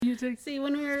you take? See,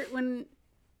 when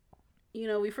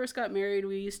we first got married,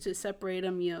 we used to separate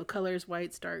them, colors,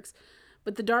 whites, darks.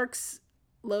 But the darks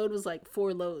load was like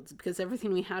 4 loads because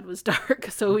everything we had was dark.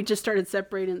 So we just started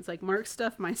separating. It's like Mark's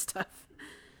stuff, my stuff.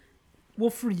 Well,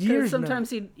 for years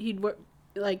sometimes he'd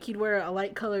wear a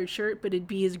light colored shirt, but it'd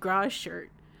be his garage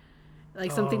shirt.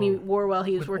 Like something he wore while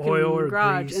he was working in the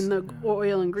garage, and the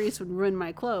oil and grease would ruin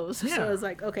my clothes. Yeah. So I was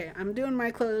like, okay, I'm doing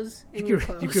my clothes and your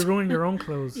clothes. You could ruin your own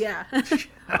clothes. Yeah.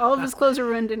 All of his clothes are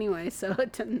ruined anyway, so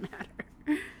it doesn't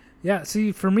matter. Yeah,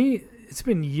 see, for me, it's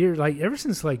been years. Like, ever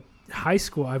since, like, high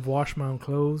school, I've washed my own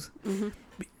clothes. Mm-hmm.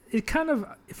 It kind of,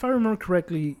 if I remember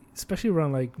correctly, especially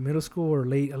around, like, middle school or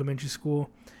late elementary school,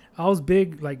 I was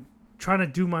big, like, trying to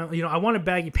do my, I wanted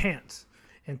baggy pants.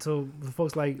 And so the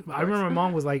folks I remember my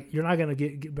mom was like, you're not going to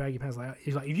get baggy pants.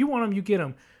 He's like, if you want them, you get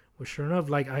them. Well, sure enough,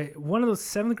 one of those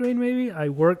 7th grade, maybe, I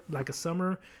worked like a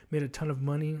summer, made a ton of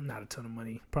money. Not a ton of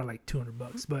money, probably like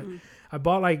 $200. But I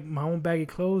bought like my own baggy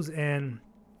clothes. And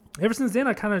ever since then,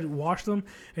 I kind of washed them.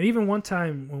 And even one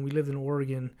time when we lived in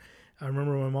Oregon, I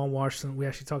remember my mom washed them. We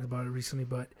actually talked about it recently,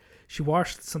 but she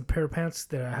washed some pair of pants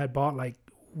that I had bought like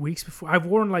weeks before. I've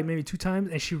worn like maybe 2 times,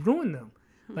 and she ruined them.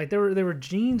 Like they were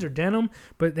jeans or denim,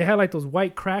 but they had like those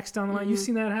white cracks down the line. Mm-hmm. You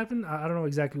seen that happen? I don't know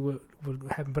exactly what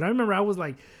happened, but I remember I was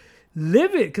like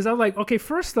livid because I was like, okay,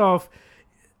 first off,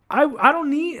 I don't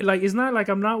need, like, it's not like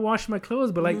I'm not washing my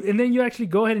clothes, but like, and then you actually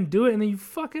go ahead and do it, and then you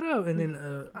fuck it up, and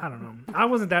then I don't know. I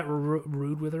wasn't that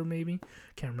rude with her, maybe,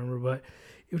 can't remember, but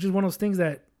it was just one of those things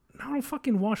that I don't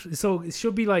fucking wash. So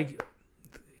she'll be like,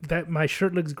 that my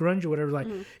shirt looks grunge or whatever, like,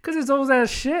 because it's old ass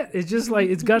shit. It's just like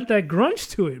it's got that grunge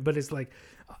to it, but it's like.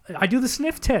 I do the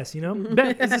sniff test, Is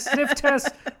the sniff test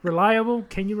reliable?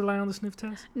 Can you rely on the sniff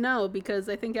test? No, because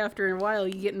I think after a while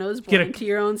you get nose blind to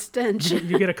your own stench.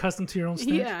 You get accustomed to your own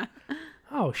stench? Yeah.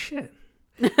 Oh, shit.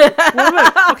 Well,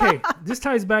 look, okay, this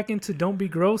ties back into don't be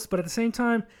gross, but at the same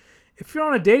time, if you're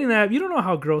on a dating app, you don't know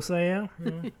how gross I am.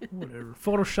 Whatever.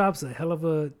 Photoshop's a hell of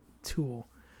a tool.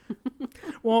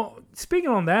 Well, speaking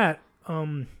on that,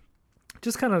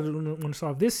 just kind of want to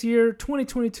start off this year,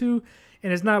 2022,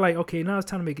 and it's not like, okay, now it's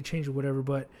time to make a change or whatever,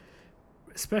 but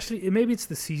especially, maybe it's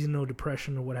the seasonal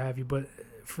depression or what have you, but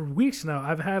for weeks now,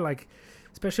 I've had like,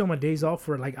 especially on my days off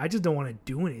where like, I just don't want to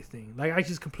do anything. Like, I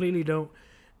just completely don't,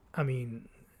 I mean,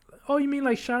 oh, you mean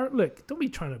like shower? Look, don't be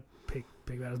trying to pick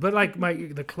battles, but like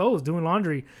the clothes, doing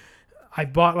laundry,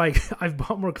 I've bought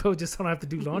more clothes just so I don't have to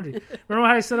do laundry. Remember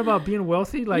how I said about being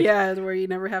wealthy? Like, yeah, where you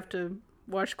never have to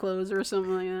wash clothes or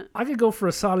something like that. I could go for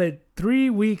a solid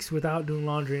 3 weeks without doing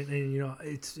laundry, and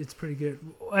it's pretty good.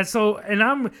 And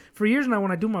I'm for years now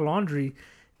when I do my laundry,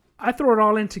 I throw it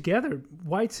all in together,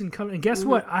 whites and color. And guess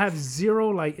what? I have zero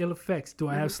like ill effects. Do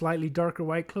I have slightly darker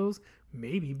white clothes?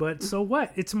 Maybe, but so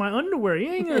what? It's my underwear.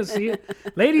 You ain't gonna see it,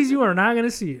 ladies. You are not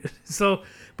gonna see it. So,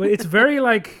 but it's very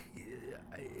like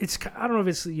I don't know if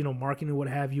it's marketing or what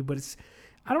have you, but it's.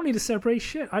 I don't need to separate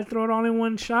shit. I throw it all in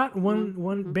one shot,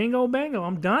 one bango,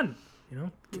 I'm done.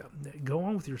 Go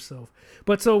on with yourself.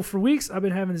 But so for weeks, I've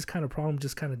been having this kind of problem,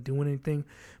 just kind of doing anything.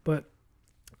 But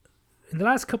in the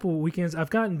last couple of weekends, I've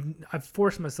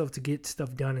forced myself to get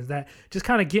stuff done. Is that just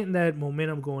kind of getting that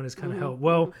momentum going has kind of helped.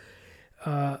 Well,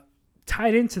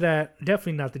 tied into that,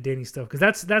 definitely not the dating stuff,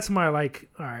 because that's my like.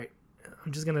 All right,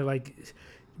 I'm just gonna like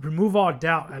remove all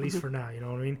doubt at least for now. You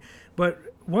know what I mean? But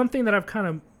one thing that I've kind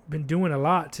of been doing a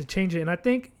lot to change it, and I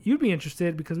think you'd be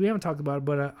interested because we haven't talked about it,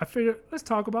 but I figured let's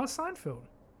talk about Seinfeld.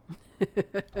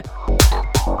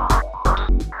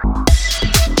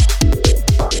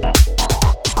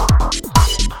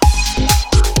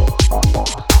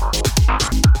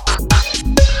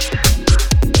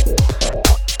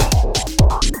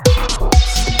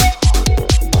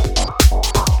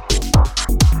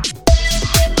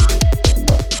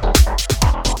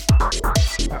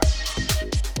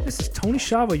 Tony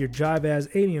Shava, your jive-ass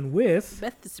alien with...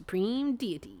 Beth the Supreme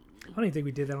Deity. I don't even think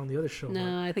we did that on the other show.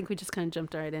 No, I think we just kind of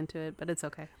jumped right into it, but it's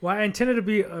okay. Well, I intended to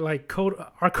be like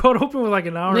our cold open was like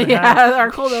an hour and a half. Yeah, our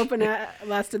cold open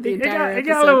lasted the entire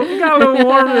episode. It got a little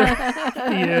warmer.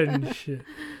 Yeah, and shit.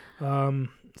 It's an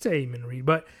 8-minute read.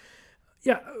 But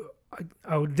yeah,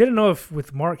 I didn't know if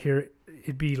with Mark here,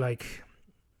 it'd be like...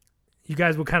 You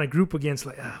guys will kind of group against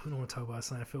like, we don't want to talk about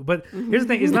Seinfeld. But here's the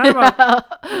thing, it's not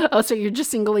about... so you're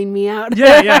just singling me out.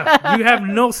 Yeah. You have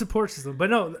no support system. But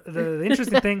no, the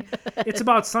interesting thing, it's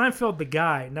about Seinfeld the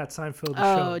guy, not Seinfeld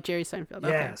the show. Oh, Jerry Seinfeld. Yeah,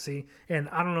 okay. See? And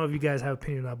I don't know if you guys have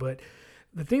opinion on that, but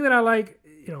the thing that I like,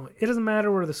 it doesn't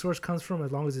matter where the source comes from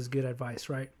as long as it's good advice,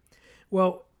 right?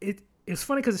 Well, it's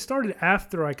funny because it started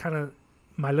after I kind of...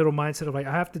 my little mindset of like,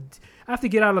 I have to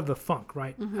get out of the funk,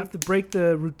 right? I have to break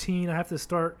the routine. I have to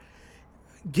start...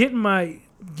 getting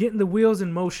the wheels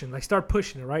in motion, like start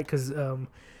pushing it, right? Because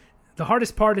the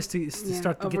hardest part is to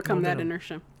start to overcome get that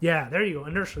inertia. Yeah, there you go.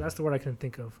 Inertia. That's the word I couldn't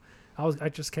think of. I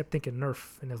just kept thinking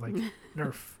Nerf, and it's like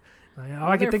Nerf.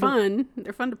 They're fun.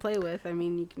 They're fun to play with. I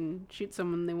mean, you can shoot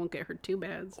someone; they won't get hurt too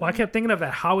bad. So. Well, I kept thinking of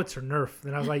that howitzer Nerf,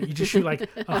 and I was like, you just shoot like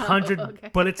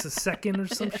 100 bullets a second or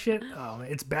some shit. Oh,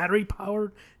 man, it's battery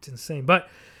powered. It's insane. But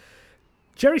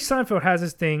Jerry Seinfeld has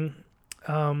this thing.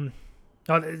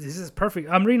 This is perfect.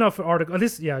 I'm reading off an article.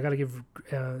 I gotta give.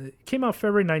 It came out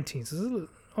February 19th. So this is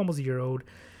almost a year old.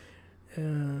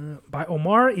 By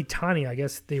Omar Itani, I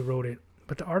guess they wrote it.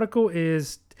 But the article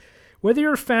is, whether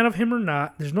you're a fan of him or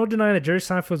not, there's no denying that Jerry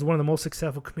Seinfeld is one of the most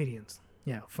successful comedians.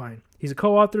 Yeah, fine. He's a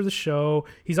co-author of the show.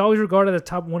 He's always regarded as the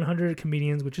top 100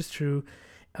 comedians, which is true.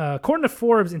 According to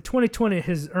Forbes, in 2020,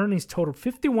 his earnings totaled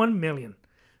 $51 million.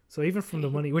 So even from the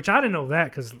money, which I didn't know that,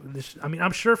 because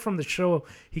I'm sure from the show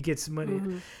he gets money.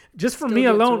 Mm-hmm. Just for me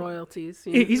alone, royalties.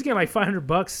 Yeah. He's getting like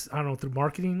 $500. I don't know, through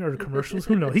marketing or commercials.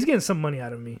 Who knows? He's getting some money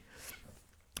out of me.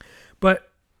 But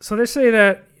so they say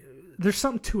that there's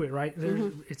something to it, right?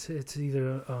 Mm-hmm. It's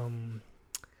either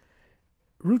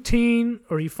routine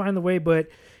or you find the way. But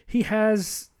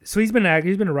he's been acting,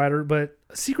 he's been a writer, but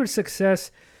secret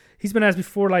success, he's been asked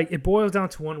before, like it boils down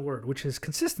to one word, which is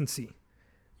consistency.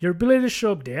 Your ability to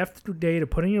show up day after day to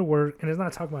put in your work, and it's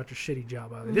not talking about your shitty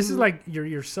job. Mm-hmm. This is like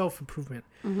your self-improvement.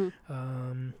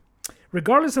 Mm-hmm.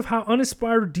 Regardless of how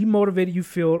uninspired or demotivated you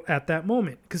feel at that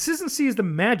moment. Consistency is the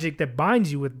magic that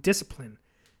binds you with discipline.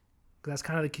 That's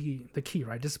kind of the key,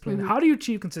 right? Discipline. Mm-hmm. How do you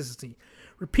achieve consistency?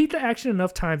 Repeat the action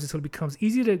enough times until it becomes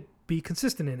easy to be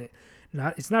consistent in it.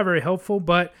 It's not very helpful,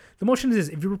 but the motion is this.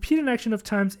 If you repeat an action enough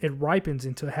times, it ripens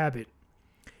into a habit.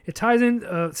 It ties in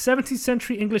 17th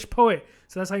century English poet.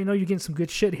 So that's how you know you're getting some good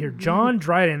shit here. Mm-hmm. John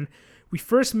Dryden, we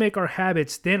first make our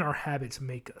habits, then our habits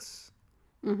make us.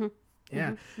 Mm-hmm.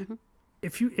 Yeah. Mm-hmm.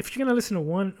 If you're going to listen to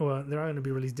one, well, they're all going to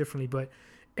be released differently, but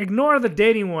ignore the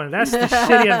dating one. That's the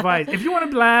shitty advice. If you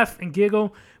want to laugh and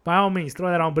giggle, by all means,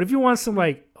 throw that on. But if you want some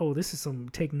this is some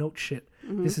take note shit,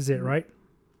 mm-hmm. This is it, right?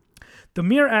 The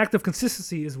mere act of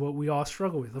consistency is what we all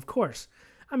struggle with, of course.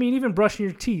 I mean, even brushing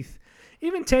your teeth,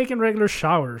 even taking regular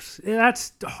showers,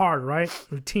 that's hard, right?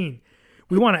 Routine.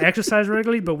 We want to exercise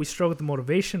regularly, but we struggle with the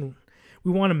motivation.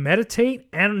 We want to meditate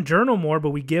and journal more,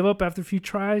 but we give up after a few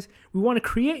tries. We want to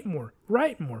create more,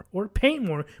 write more, or paint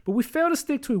more, but we fail to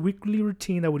stick to a weekly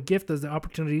routine that would gift us the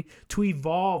opportunity to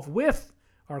evolve with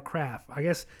our craft. I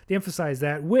guess they emphasize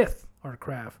that, with our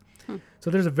craft.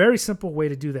 So there's a very simple way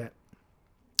to do that.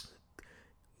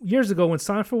 Years ago, when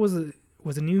Seinfeld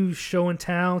was a new show in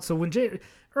town, so when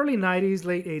early 90s,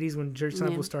 late 80s, when Jerry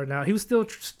Seinfeld started out, he was still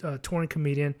a touring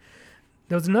comedian.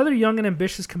 There was another young and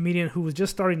ambitious comedian who was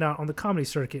just starting out on the comedy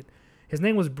circuit. His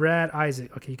name was Brad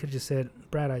Isaac. Okay, you could have just said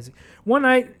Brad Isaac. One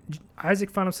night,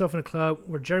 Isaac found himself in a club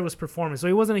where Jerry was performing. So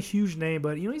he wasn't a huge name,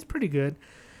 but he's pretty good.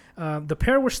 The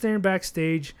pair were staring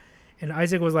backstage, and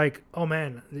Isaac was like, "Oh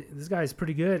man, this guy is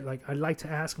pretty good. Like, I'd like to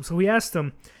ask him." So he asked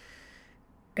him,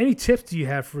 "Any tips do you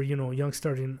have for young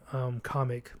starting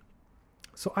comic?"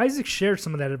 So Isaac shared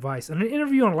some of that advice. In an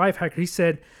interview on Lifehacker, he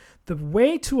said, the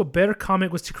way to a better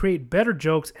comic was to create better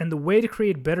jokes, and the way to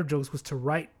create better jokes was to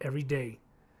write every day.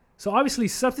 So obviously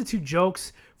substitute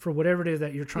jokes for whatever it is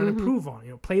that you're trying to improve on.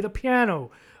 Play the piano,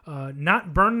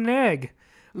 not burn an egg,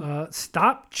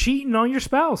 stop cheating on your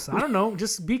spouse. I don't know,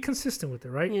 just be consistent with it,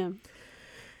 right? Yeah.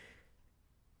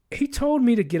 He told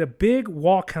me to get a big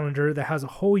wall calendar that has a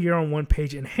whole year on one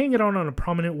page and hang it on a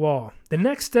prominent wall. The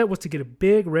next step was to get a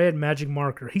big red magic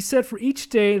marker. He said for each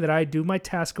day that I do my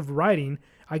task of writing,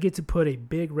 I get to put a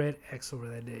big red X over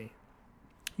that day.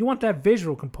 You want that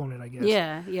visual component, I guess.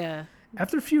 Yeah.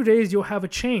 After a few days, you'll have a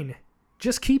chain.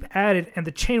 Just keep at it, and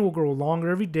the chain will grow longer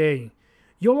every day.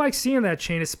 You'll like seeing that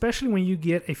chain, especially when you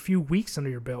get a few weeks under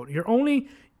your belt. Your only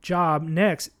job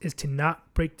next is to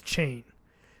not break the chain.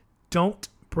 Don't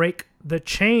break the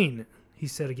chain, he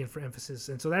said again for emphasis.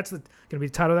 And so that's going to be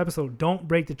the title of the episode. Don't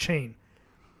break the chain.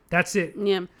 That's it.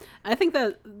 Yeah. I think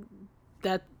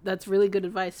that's really good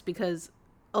advice, because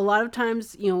a lot of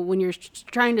times, when you're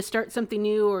trying to start something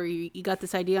new, or you got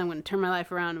this idea, I'm going to turn my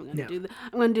life around, I'm going to do this,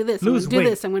 I'm going to do this, I'm going to do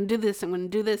this, I'm going to do this, I'm going to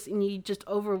do this, and you just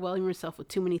overwhelm yourself with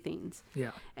too many things.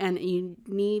 Yeah. And you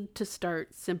need to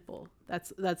start simple.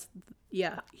 That's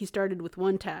he started with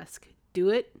one task. Do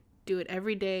it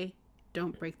every day.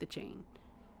 Don't break the chain.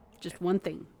 Just one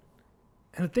thing.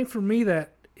 And the thing for me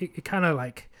that it kind of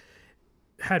like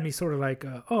had me sort of like,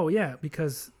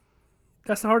 because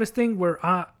that's the hardest thing, where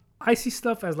I see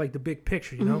stuff as like the big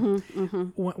picture,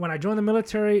 When I joined the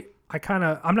military,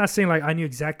 I'm not saying like I knew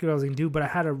exactly what I was going to do, but I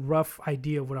had a rough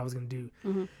idea of what I was going to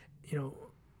do.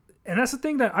 And that's the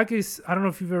thing that I don't know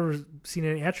if you've ever seen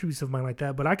any attributes of mine like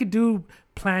that, but I could do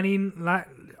planning, like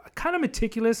kind of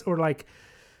meticulous, or like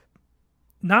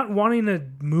not wanting to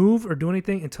move or do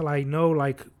anything until I know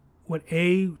like what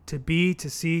A to B to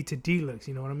C to D looks.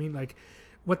 You know what I mean? Like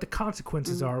what the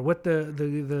consequences are, what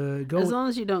the go. As long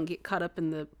as you don't get caught up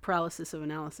in the paralysis of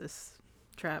analysis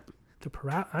trap.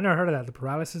 I never heard of that. The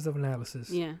paralysis of analysis.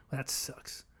 Yeah. That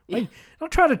sucks. Yeah. Like,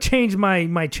 don't try to change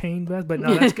my chain, but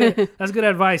no, that's good. That's good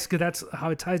advice, because that's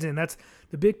how it ties in. That's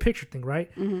the big picture thing, right?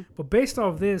 Mm-hmm. But based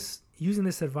off this, using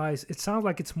this advice, it sounds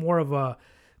like it's more of a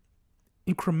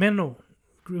incremental,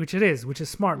 which is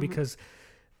smart, because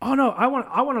oh no, I want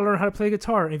to learn how to play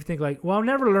guitar. And if you think like, well, I'll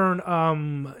never learn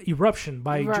Eruption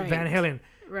by Van Halen.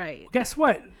 Right. Well, guess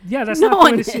what? Yeah, that's No not the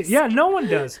way one to see it. is. Yeah, no one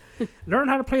does. Learn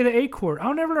how to play the A chord.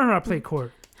 I'll never learn how to play a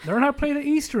chord. Learn how to play the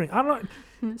E string. I don't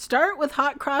know. Start with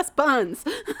hot cross buns.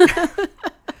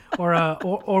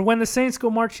 or when the Saints go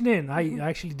marching in. I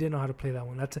actually did know how to play that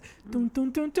one. That's a dun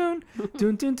dun dun dun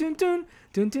dun dun dun dun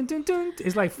dun dun dun dun.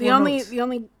 It's like four notes. The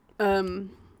only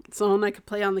song I could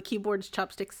play on the keyboard is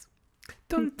Chopsticks.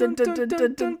 Dun, dun, dun, dun,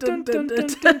 dun, dun, dun, dun,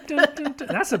 dun, dun.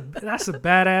 That's a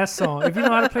badass song. If you know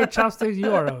how to play Chopsticks,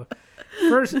 you are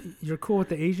you're cool with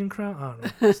the Asian crowd.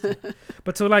 I don't know.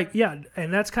 But so like, yeah,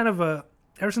 and that's kind of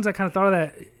ever since I kind of thought of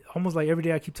that, almost like every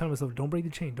day I keep telling myself, don't break the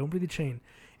chain, don't break the chain.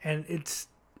 And it's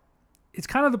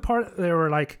kind of the part there where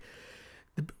like,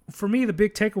 for me, the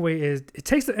big takeaway is it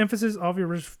takes the emphasis off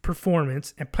your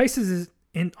performance and places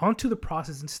it onto the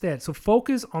process instead. So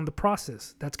focus on the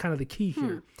process. That's kind of the key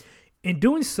here. In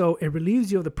doing so, it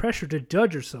relieves you of the pressure to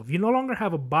judge yourself. You no longer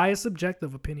have a biased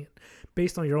subjective opinion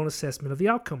based on your own assessment of the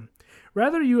outcome.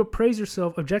 Rather, you appraise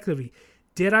yourself objectively.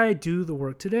 Did I do the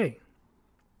work today?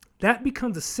 That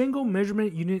becomes a single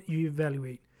measurement unit you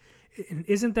evaluate. And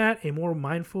isn't that a more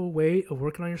mindful way of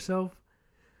working on yourself?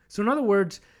 So in other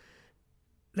words,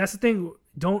 that's the thing.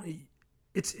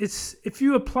 It's if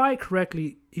you apply it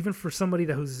correctly, even for somebody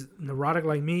who's neurotic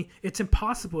like me, it's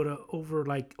impossible to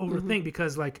overthink,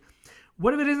 because like,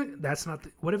 what if it isn't?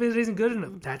 What if it isn't good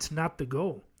enough? That's not the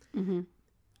goal.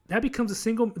 That becomes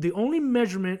the only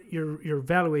measurement you're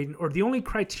evaluating, or the only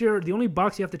criteria, the only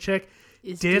box you have to check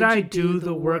is, did I do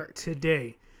the work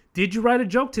today? Did you write a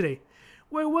joke today?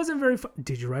 Well, it wasn't very funny.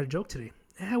 Did you write a joke today?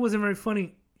 It wasn't very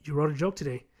funny. You wrote a joke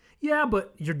today. Yeah,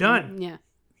 but you're done. Yeah.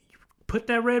 Put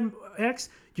that red X.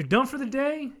 You're done for the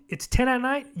day. It's 10 at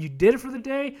night. You did it for the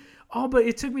day. Oh, but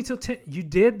it took me till 10. You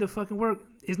did the fucking work.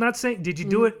 It's not saying, did you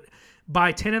do it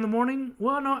by 10 in the morning?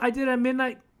 Well, no, I did it at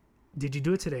midnight. Did you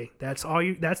do it today? That's all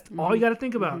you got to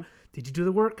think about. Did you do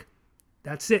the work?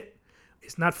 That's it.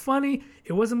 It's not funny.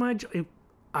 It wasn't my job.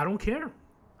 I don't care.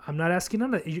 I'm not asking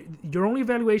none of that. Your only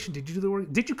evaluation, did you do the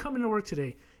work? Did you come into work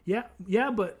today? Yeah,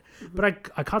 but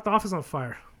I caught the office on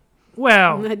fire.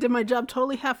 Well, I did my job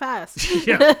totally half-assed.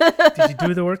 Yeah. Did you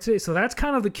do the work today? So that's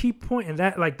kind of the key point. And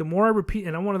that, like, the more I repeat,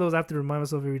 and I'm one of those I have to remind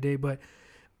myself every day, but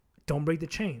don't break the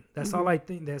chain. That's all I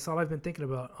think. That's all I've been thinking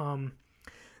about.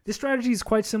 This strategy is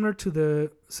quite similar to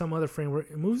some other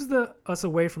framework. It moves us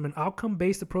away from an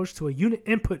outcome-based approach to a unit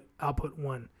input-output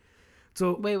one.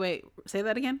 So Wait. Say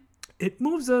that again? It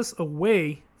moves us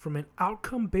away from an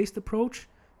outcome-based approach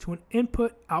to an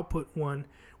input-output one,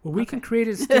 where we can create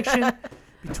a distinction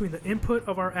between the input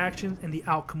of our actions and the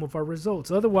outcome of our results.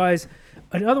 In other words,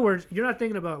 you're not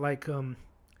thinking about like,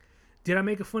 did I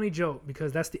make a funny joke?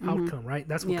 Because that's the outcome, right?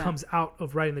 That's what comes out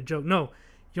of writing the joke. No,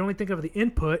 you're only thinking of the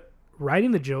input,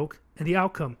 writing the joke, and the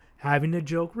outcome, having the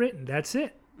joke written. That's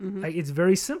it. Like, it's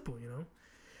very simple, you know.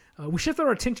 We shift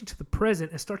our attention to the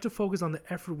present and start to focus on the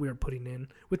effort we are putting in,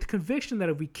 with the conviction that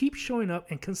if we keep showing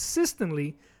up and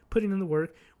consistently putting in the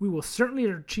work, we will certainly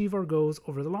achieve our goals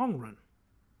over the long run.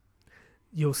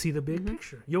 You'll see the big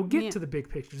picture. You'll get to the big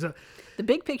picture. So, the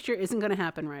big picture isn't going to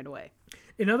happen right away.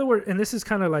 In other words, and this is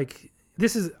kind of like,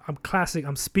 I'm classic.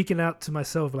 I'm speaking out to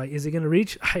myself. Like, is it going to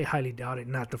reach? I highly doubt it.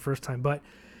 Not the first time, but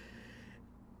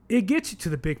it gets you to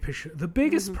the big picture. The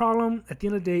biggest problem at the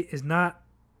end of the day is not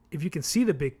if you can see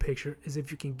the big picture, is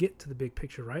if you can get to the big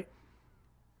picture, right?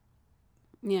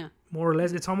 Yeah. More or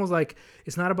less. It's almost like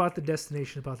it's not about the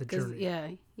destination, it's about the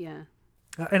journey. Yeah.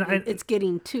 And it's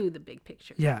getting to the big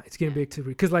picture. Yeah, it's getting big too.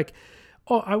 Because like,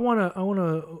 oh, I wanna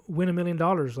win $1 million.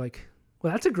 Like,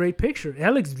 well, that's a great picture. It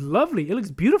looks lovely. It looks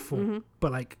beautiful.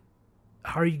 But like,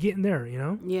 how are you getting there? You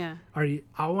know? Yeah.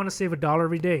 I want to save $1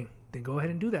 every day. Then go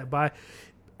ahead and do that.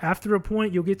 After a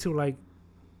point, you'll get to like,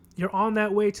 you're on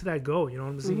that way to that goal. You know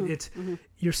what I'm saying?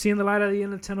 You're seeing the light at the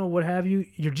end of the tunnel. What have you?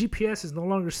 Your GPS is no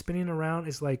longer spinning around.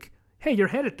 It's like, hey, you're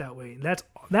headed that way.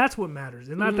 That's what matters.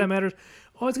 And not that matters.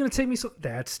 Oh, it's going to take me so.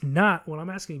 That's not what I'm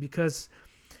asking, because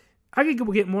I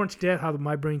could get more into depth how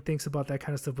my brain thinks about that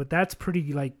kind of stuff, but that's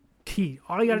pretty like key.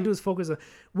 All you got to do is focus on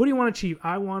what do you want to achieve.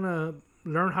 I want to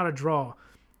learn how to draw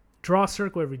a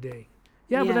circle every day.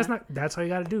 Yeah, but that's all you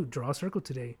got to do. Draw a circle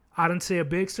today. I didn't say a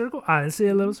big circle. I didn't say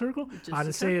a little circle. I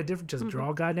didn't say a different. Just draw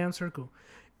a goddamn circle.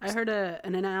 I heard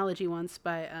an analogy once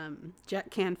by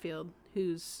Jack Canfield,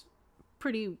 who's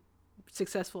pretty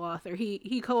successful author.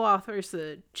 He co-authors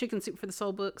the Chicken Soup for the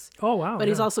Soul books. Oh wow! But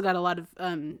he's also got a lot of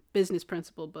business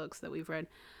principle books that we've read.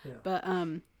 Yeah. But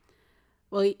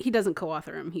well, he doesn't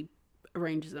co-author them. He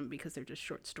arranges them because they're just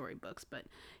short story books. But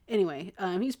anyway,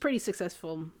 he's pretty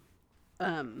successful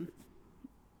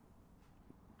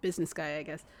business guy, I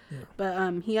guess. Yeah.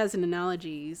 But he has an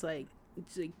analogy. He's like,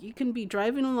 you can be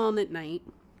driving along at night,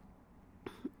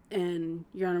 and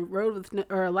you're on a road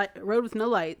with no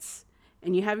lights,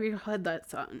 and you have your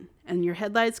headlights on, and your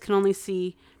headlights can only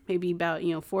see maybe about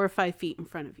 4 or 5 feet in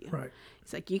front of you. Right.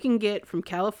 It's like you can get from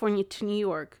California to New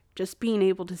York just being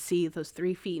able to see those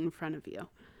 3 feet in front of you.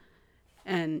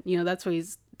 And that's what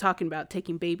he's talking about,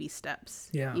 taking baby steps.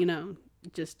 Yeah.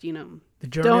 Just the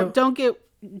journey don't get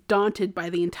daunted by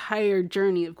the entire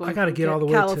journey of going from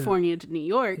California to New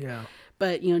York. Yeah.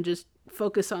 But just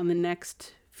focus on the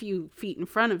next few feet in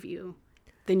front of you,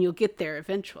 then you'll get there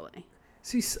eventually.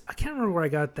 See, I can't remember where I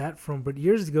got that from, but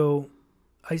years ago,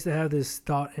 I used to have this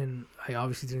thought, and I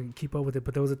obviously didn't keep up with it,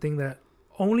 but there was a thing that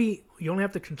you only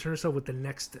have to concern yourself with the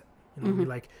next step.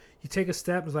 Like you take a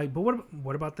step, it's like, but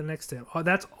what about the next step? Oh,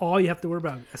 that's all you have to worry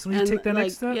about. As soon as you take that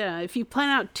next step. Yeah, if you plan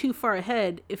out too far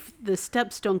ahead, if the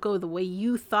steps don't go the way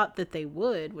you thought that they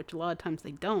would, which a lot of times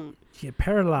they don't, you get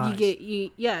paralyzed.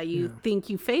 You think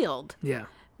you failed. Yeah.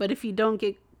 But if you don't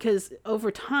because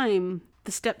over time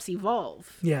the steps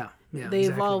evolve. Yeah. Yeah, they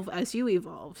evolve as you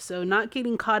evolve. So not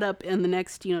getting caught up in the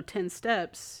next 10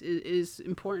 steps is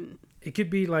important. It could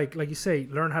be like you say,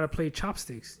 learn how to play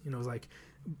chopsticks. It's like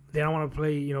they don't want to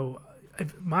play.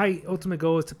 My ultimate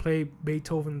goal is to play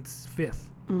Beethoven's Fifth,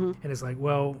 and it's like,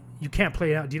 well, you can't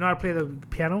play it. Do you know how to play the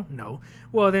piano? No.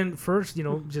 Well, then first,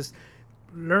 just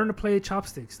learn to play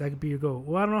chopsticks. That could be your goal.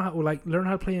 Well, I don't know how. Well, learn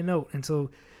how to play a note, and so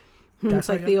it's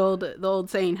like the old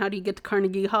saying: how do you get to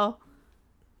Carnegie Hall?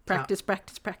 Practice,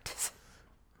 practice, practice.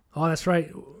 Oh, that's right.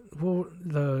 Well,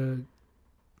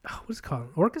 what's it called?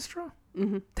 Orchestra?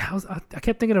 Mm-hmm. That was. I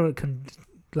kept thinking of it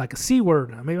like a C word.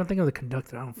 Maybe I'm thinking of the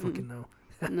conductor. I don't fucking know.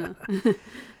 No.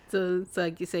 So it's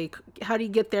like you say, how do you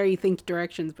get there? You think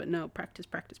directions, but no, practice,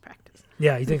 practice, practice.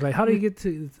 Yeah, you think like, how do you get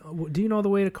to? Do you know the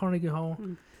way to Carnegie Hall?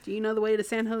 Do you know the way to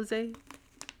San Jose?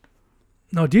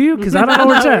 No, do you? Because I don't know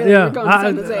where it's at. Yeah, I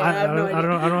have no idea. I don't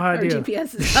know how to do it.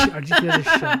 GPS is Our GPS is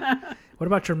shut. What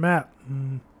about your map?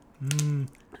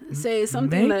 Say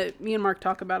something that me and Mark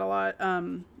talk about a lot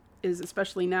is,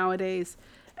 especially nowadays,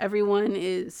 everyone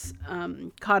is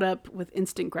caught up with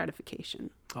instant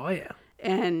gratification. Oh yeah.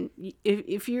 And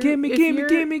if you're give me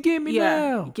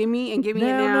now. Give me it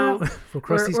now.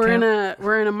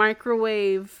 We're in a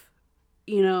microwave,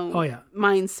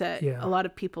 mindset. Yeah. A lot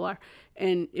of people are.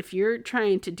 And if you're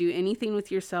trying to do anything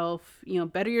with yourself,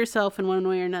 better yourself in one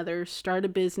way or another, start a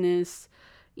business,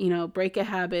 break a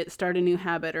habit, start a new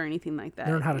habit or anything like that.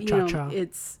 Learn how to cha-cha.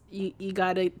 It's you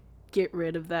got to get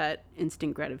rid of that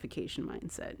instant gratification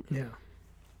mindset. Yeah.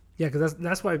 Yeah, because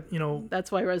that's why,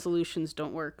 That's why resolutions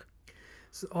don't work.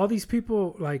 So all these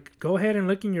people, like, go ahead and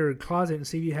look in your closet and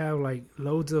see if you have, like,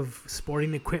 loads of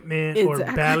sporting equipment or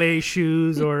ballet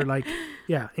shoes or, like,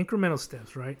 incremental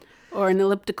steps, right? Or an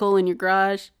elliptical in your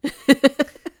garage.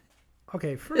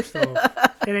 Okay, first off,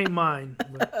 it ain't mine.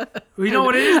 But you know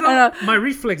what it is, though? My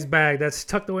reflex bag that's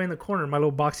tucked away in the corner, my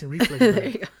little boxing reflex bag. There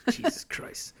you go. Jesus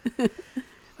Christ. Here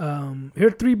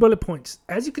are 3 bullet points.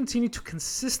 As you continue to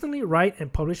consistently write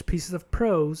and publish pieces of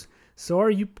prose, so are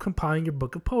you compiling your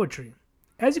book of poetry.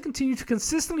 As you continue to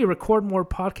consistently record more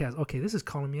podcasts, okay, this is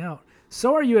calling me out.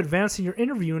 So are you advancing your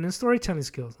interviewing and storytelling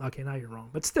skills. Okay, now you're wrong,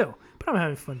 but still, I'm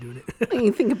having fun doing it. When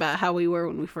you think about how we were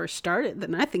when we first started,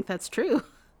 then I think that's true.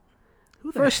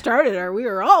 First started, we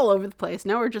were all over the place.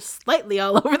 Now we're just slightly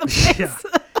all over the place. Yeah.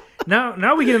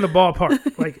 Now we get in the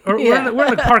ballpark, like, or we're in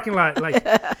the parking lot. Like,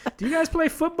 do you guys play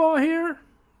football here?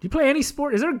 Do you play any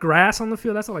sport? Is there grass on the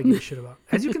field? That's all I give a shit about.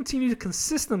 As you continue to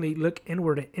consistently look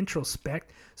inward and introspect,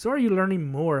 so are you learning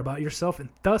more about yourself and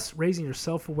thus raising your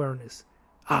self-awareness.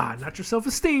 Not your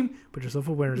self-esteem, but your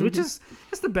self-awareness, which is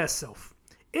the best self.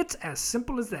 It's as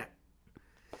simple as that.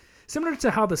 Similar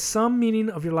to how the sum meaning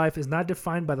of your life is not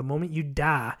defined by the moment you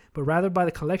die, but rather by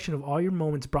the collection of all your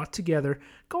moments brought together,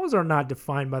 goals are not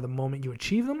defined by the moment you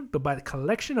achieve them, but by the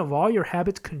collection of all your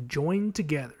habits conjoined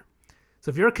together. So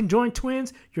if you're a conjoined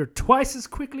twins, you're twice as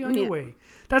quickly on your way.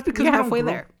 That's because you're halfway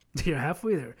there. You're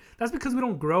halfway there. That's because we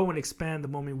don't grow and expand the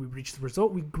moment we reach the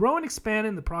result. We grow and expand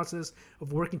in the process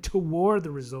of working toward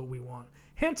the result we want.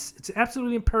 Hence, it's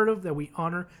absolutely imperative that we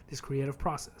honor this creative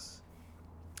process.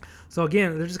 So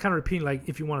again, they're just kind of repeating, like,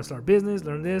 if you want to start a business,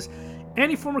 learn this.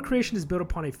 Any form of creation is built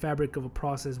upon a fabric of a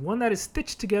process, one that is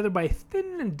stitched together by a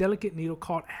thin and delicate needle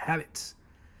called habits.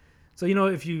 So, you know,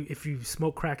 if you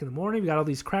smoke crack in the morning, you got all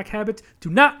these crack habits, do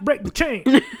not break the chain.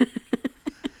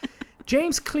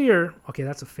 James Clear, okay,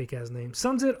 that's a fake-ass name,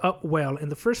 sums it up well in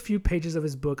the first few pages of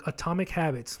his book, Atomic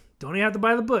Habits. Don't even have to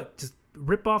buy the book. Just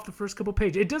rip off the first couple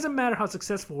pages. It doesn't matter how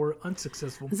successful or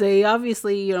unsuccessful. They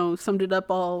obviously, summed it up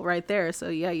all right there. So,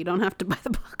 yeah, you don't have to buy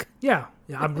the book. Yeah,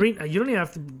 I'm reading. You don't even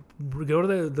have to go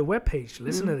to the webpage.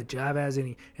 Listen to the Jive As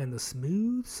Any and the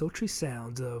smooth, sultry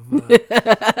sounds of...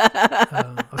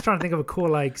 I was trying to think of a cool,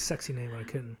 like, sexy name, but I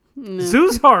couldn't. No.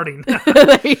 Zeus Harding.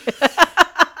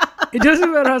 It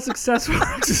doesn't matter how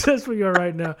successful you are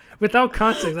right now. Without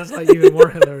context, that's like even more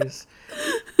hilarious.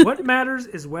 What matters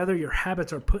is whether your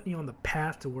habits are putting you on the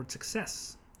path toward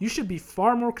success. You should be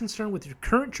far more concerned with your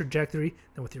current trajectory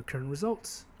than with your current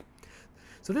results.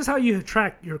 So this is how you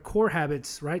track your core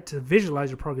habits, right, to visualize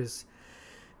your progress.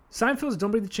 Seinfeld's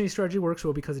Don't Break the Chain strategy works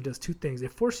well because it does two things.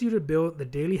 It forces you to build the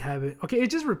daily habit. Okay,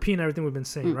 it's just repeating everything we've been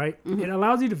saying, right? Mm-hmm. It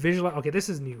allows you to visualize. Okay, this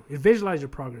is new. It visualizes your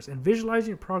progress. And visualizing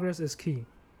your progress is key.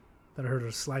 That I heard of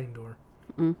a sliding door.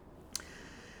 Mm.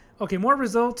 Okay, more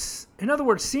results. In other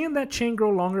words, seeing that chain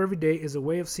grow longer every day is a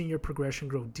way of seeing your progression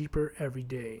grow deeper every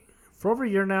day. For over a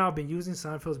year now, I've been using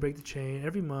Seinfeld's Break the Chain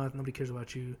every month. Nobody cares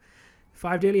about you.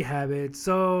 5 daily habits.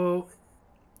 So,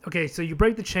 okay, so you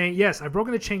break the chain. Yes, I've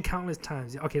broken the chain countless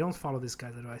times. Okay, don't follow this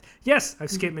guy's advice. Yes,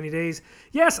 I've skipped many days.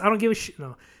 Yes, I don't give a shit.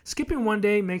 No. Skipping one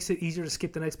day makes it easier to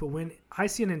skip the next, but when I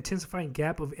see an intensifying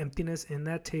gap of emptiness in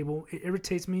that table, it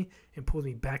irritates me and pulls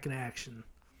me back into action.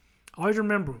 Always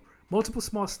remember, multiple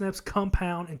small steps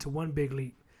compound into one big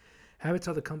leap. Habits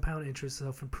are the compound interest of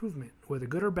self-improvement. Whether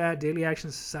good or bad, daily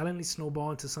actions silently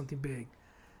snowball into something big.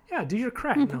 Yeah, do your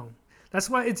crack. Mm-hmm. No. That's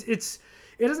why it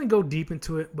doesn't go deep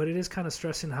into it, but it is kind of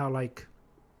stressing how, like,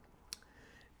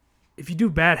 if you do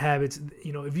bad habits,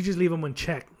 if you just leave them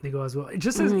unchecked, they go as well.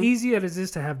 Just as easy as it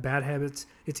is to have bad habits,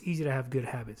 it's easy to have good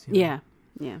habits. Yeah.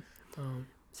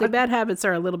 So bad habits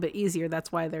are a little bit easier. That's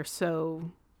why they're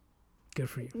so good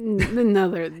for you.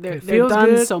 No, they're done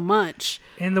good. So much.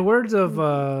 In the words of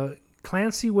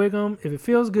Clancy Wiggum, if it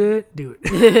feels good, do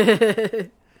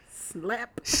it.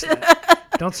 Slap.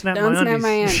 Don't snap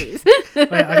my undies.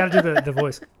 Wait, I gotta do the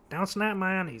voice. Don't snap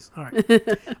my undies. All right.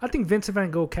 I think Vincent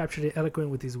van Gogh captured it eloquent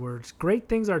with these words. Great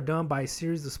things are done by a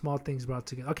series of small things brought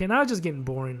together. Okay, now it's just getting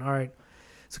boring. All right.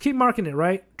 So keep marking it,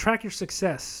 right? Track your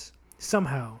success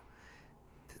somehow.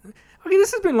 Okay,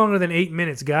 this has been longer than 8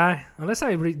 minutes, guy. Unless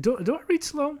I read. Do I read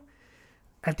slow?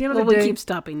 At the end of the day. We keep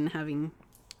stopping and having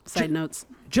side notes.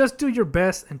 Just do your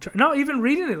best. And no, even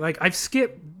reading it. Like, I've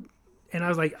skipped. And I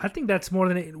was like, I think that's more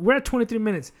than 8. We're at 23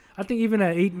 minutes. I think even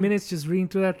at 8 minutes, just reading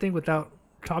through that thing without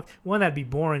talk, one, that'd be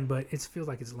boring, but it feels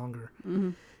like it's longer.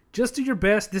 Mm-hmm. Just do your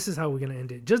best. This is how we're going to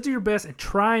end it. Just do your best and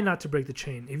try not to break the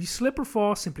chain. If you slip or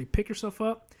fall, simply pick yourself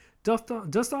up,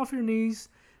 dust off your knees,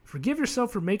 forgive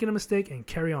yourself for making a mistake, and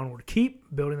carry onward.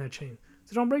 Keep building that chain.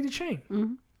 So don't break the chain.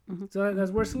 Mm-hmm. Mm-hmm. So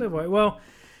that's worth to live by. Well,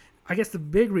 I guess the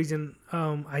big reason,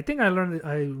 I think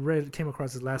came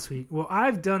across this last week. Well,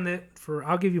 I've done it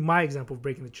I'll give you my example of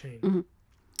breaking the chain. Mm-hmm.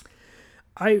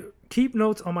 I keep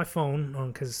notes on my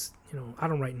phone because, I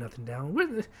don't write nothing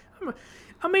down.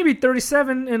 I may be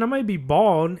 37 and I might be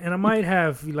bald and I might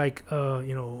have like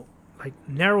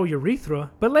narrow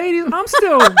urethra. But ladies, I'm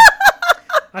still...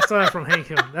 I saw that from Hank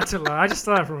Hill. That's a lie. I just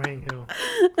saw that from Hank Hill.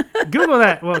 Google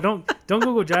that. Well, don't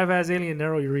Google Jive As Alien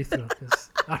narrow urethra.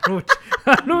 I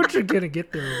know what you're gonna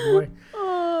get there, boy.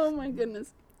 Oh my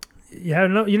goodness. Yeah,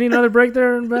 no. You need another break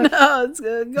there, Beth? No, it's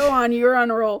good. Go on. You're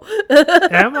on a roll.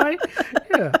 Am I?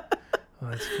 Yeah. Oh,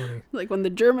 that's funny. Like when the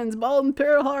Germans bombed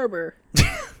Pearl Harbor.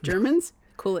 Germans?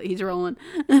 Cool it. He's rolling.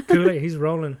 Cool it. He's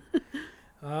rolling.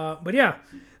 But yeah.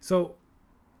 So,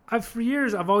 for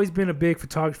years I've always been a big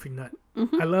photography nut.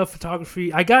 Mm-hmm. I love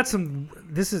photography. I got some.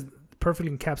 This is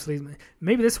perfectly encapsulated.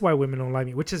 Maybe this is why women don't like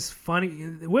me, which is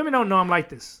funny. Women don't know I'm like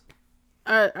this.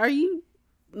 Are you?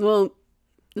 Well,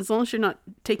 as long as you're not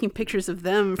taking pictures of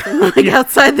them from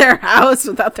outside their house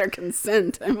without their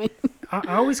consent. I mean,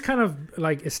 I always kind of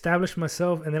like establish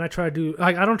myself, and then I try to do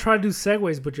I don't try to do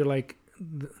segues, but you're like,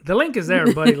 the link is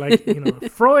there, buddy.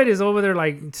 Like Freud is over there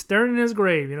like staring in his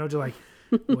grave. Just like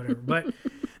whatever. But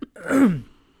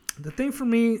the thing for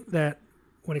me that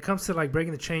when it comes to like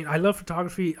breaking the chain, I love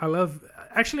photography. I love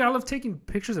taking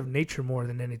pictures of nature more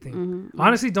than anything. Mm-hmm.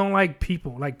 Honestly, don't like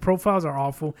people. Like profiles are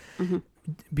awful. Mm-hmm.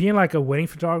 being like a wedding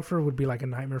photographer would be like a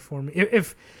nightmare for me.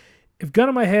 If gun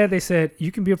in my head they said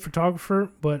you can be a photographer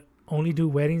but only do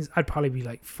weddings, I'd probably be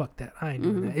like, fuck that, I ain't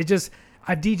doing that. It just,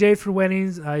 I've DJ'd for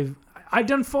weddings, I've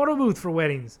done photo booth for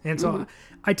weddings, and so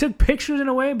I took pictures in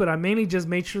a way, but I mainly just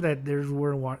made sure that there's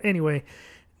were water. Anyway,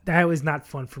 that was not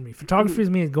fun for me. Photography is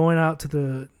me going out to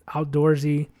the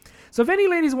outdoorsy. So if any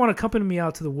ladies want to accompany me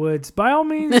out to the woods, by all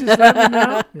means, just let me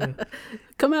know. Yeah.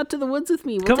 Come out to the woods with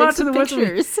me. We'll Come take out to some the woods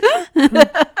pictures.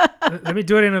 Let me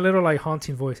do it in a little like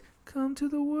haunting voice. Come to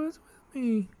the woods with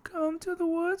me. Come to the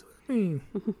woods with me.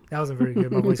 That wasn't very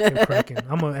good. My voice kept cracking.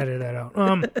 I'm gonna edit that out.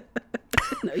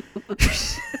 No, you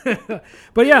won't.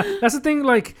 But yeah, that's the thing.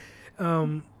 Like,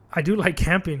 I do like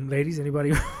camping, ladies.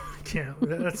 Anybody? Yeah,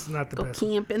 that's not the Go best.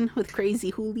 camping with crazy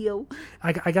Julio.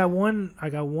 I got one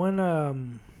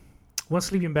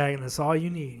sleeping bag, and that's all you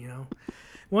need. You know,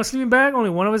 one sleeping bag. Only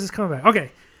one of us is coming back.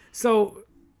 Okay, so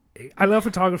I love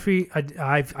photography.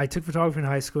 I took photography in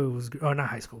high school. It was not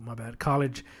high school, my bad.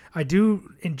 College. I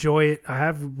do enjoy it. I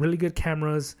have really good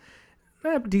cameras. I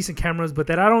have decent cameras, but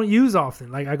that I don't use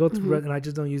often. Like I go through and I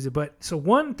just don't use it. But so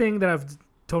one thing that I've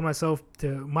told myself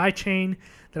to my chain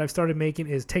that I've started making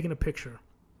is taking a picture.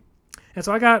 And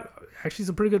so I got actually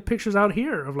some pretty good pictures out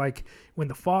here of like when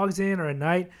the fog's in or at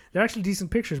night. They're actually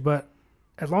decent pictures, but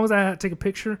as long as I take a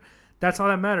picture, that's all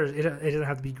that matters. It doesn't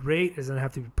have to be great. It doesn't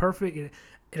have to be perfect. It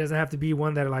doesn't have to be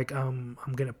one that like I'm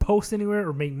gonna post anywhere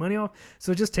or make money off.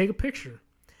 So just take a picture.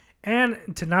 And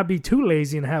to not be too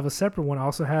lazy and have a separate one, I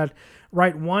also had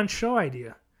write one show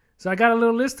idea. So I got a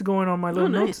little list going on my little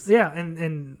notes. Yeah,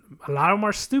 and a lot of them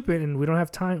are stupid, and we don't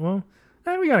have time. Well,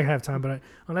 we gotta have time, but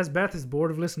unless Beth is bored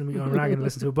of listening to me, I'm not gonna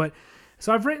listen to it. But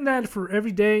so I've written that for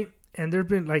every day, and there've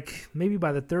been like maybe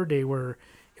by the third day where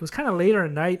it was kind of later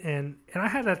at night, and I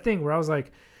had that thing where I was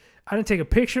like, I didn't take a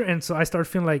picture, and so I started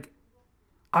feeling like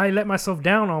I let myself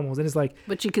down almost, and it's like,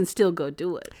 but you can still go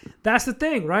do it. That's the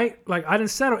thing, right? Like I didn't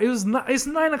settle. It's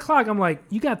 9 o'clock. I'm like,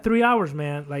 you got 3 hours,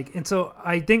 man. Like, and so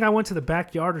I think I went to the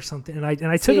backyard or something, and I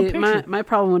took a picture. My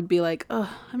problem would be like,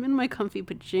 oh, I'm in my comfy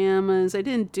pajamas. I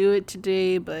didn't do it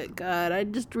today, but God, I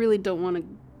just really don't want to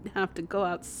have to go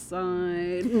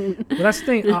outside. Well, that's the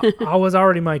thing. I was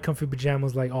already in my comfy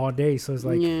pajamas like all day, so it's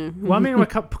like, well, I'm in my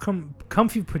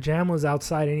comfy pajamas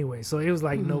outside anyway, so it was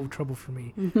like no trouble for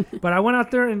me. But I went out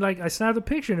there and like I snapped a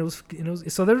picture, and it was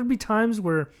so there would be times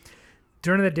where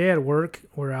during the day at work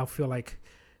where I'll feel like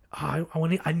I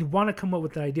want to come up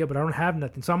with an idea, but I don't have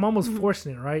nothing, so I'm almost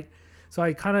forcing it, right? So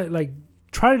I kind of like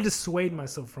try to dissuade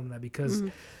myself from that because.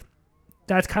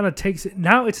 That kind of takes it.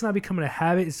 Now it's not becoming a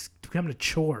habit; it's becoming a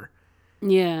chore.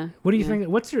 Yeah. What do you think?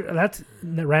 That's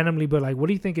randomly, but like, what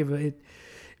do you think of it?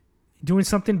 Doing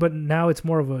something, but now it's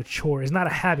more of a chore. It's not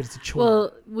a habit; it's a chore.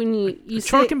 Well, when you a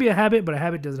chore can be a habit, but a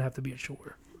habit doesn't have to be a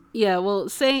chore. Yeah. Well,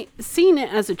 seeing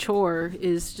it as a chore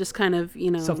is just kind of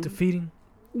self-defeating.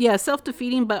 Yeah,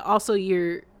 self-defeating, but also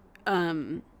you're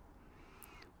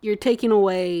taking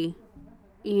away,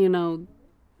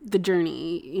 the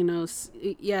journey,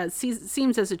 it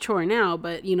seems as a chore now,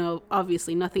 but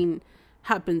obviously nothing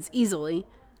happens easily.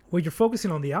 Well, you're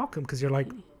focusing on the outcome because you're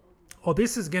like, oh,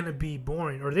 this is going to be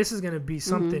boring, or this is going to be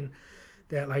something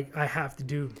that like I have to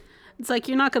do. It's like,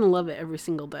 you're not going to love it every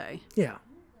single day. Yeah.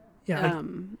 Yeah.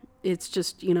 It's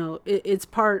just, it's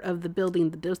part of the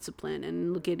building the discipline, and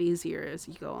it'll get easier as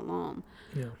you go along.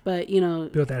 Yeah. But,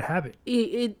 build that habit.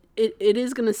 It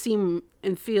is going to seem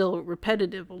and feel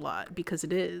repetitive a lot because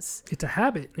it is. It's a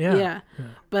habit. Yeah. Yeah.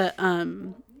 But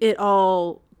it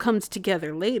all comes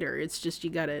together later. It's just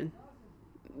you got to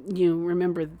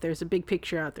remember that there's a big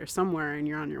picture out there somewhere, and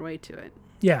you're on your way to it.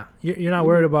 Yeah, you're not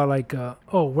worried about like,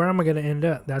 where am I going to end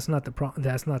up? That's not the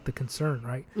That's not the concern,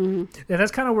 right? And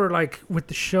that's kind of where like with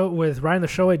writing the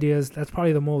show ideas, that's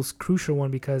probably the most crucial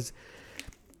one because,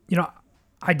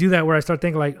 I do that where I start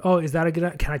thinking like, oh, is that a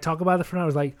good? Can I talk about it for now? I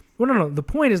was like, well, no. The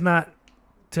point is not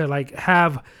to like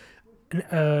have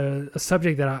a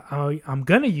subject that I'm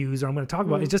gonna use or I'm gonna talk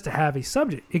about. It's just to have a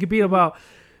subject. It could be about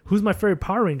who's my favorite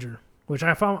Power Ranger. Which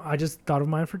I just thought of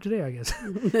mine for today, I guess.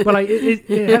 But like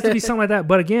it has to be something like that.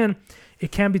 But again,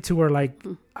 it can be to where like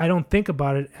I don't think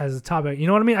about it as a topic. You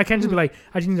know what I mean? I can't just be like,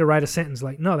 I just need to write a sentence.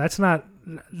 Like, no, that's not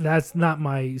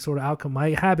my sort of outcome. My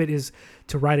habit is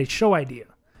to write a show idea.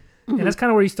 And that's kind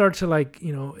of where you start to like,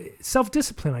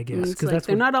 self-discipline, I guess. Because like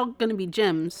they're not all going to be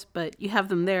gems, but you have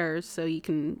them there so you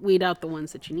can weed out the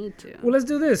ones that you need to. Well, let's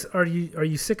do this. Are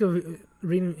you sick of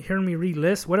hearing me read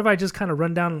lists? What if I just kind of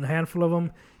run down a handful of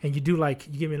them and you do like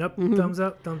you give me an up, thumbs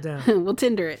up, thumbs down. We'll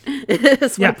Tinder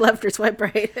it. Swipe left or swipe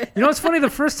right. You know what's funny? The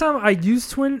first time I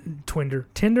used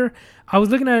Tinder, I was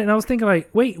looking at it and I was thinking like,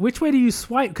 wait, which way do you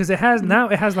swipe? Because it has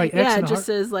like X. Yeah, and it just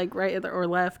says like right or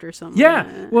left or something.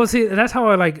 Yeah. Well, see, that's how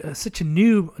I like such a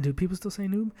noob. Do people still say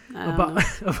noob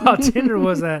about Tinder?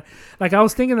 Was that like I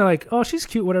was thinking that like, oh, she's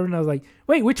cute, whatever, and I was like,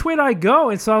 wait, which way do I go?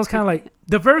 And so I was kind of like,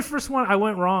 the very first one I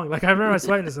went wrong. Like I remember I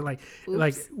swiped and it said like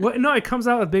what? No, it comes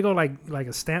out a big old like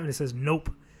a stamp and it says nope.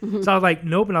 So I was like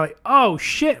nope, and I'm like, oh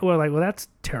shit. Well, that's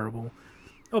terrible.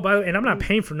 Oh, by the way, and I'm not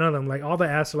paying for none of them. Like all the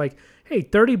ads are like, hey,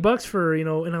 $30 for,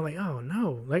 and I'm like, oh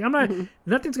no, like I'm not,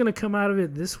 nothing's gonna come out of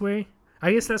it this way.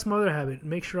 I guess that's my other habit.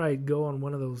 Make sure I go on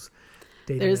one of those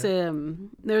dating apps.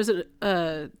 There's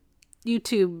a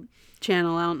YouTube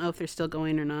channel, I don't know if they're still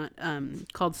going or not,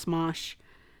 called Smosh,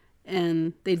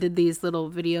 and they did these little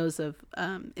videos of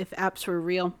if apps were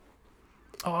real.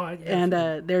 Oh, and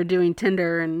they're doing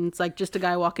Tinder, and it's like just a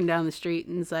guy walking down the street,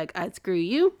 and it's like, I'd screw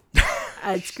you.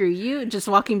 I'd screw you. Just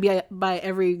walking by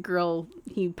every girl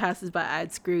he passes by,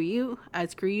 I'd screw you.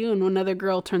 I'd screw you. And one other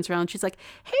girl turns around, and she's like,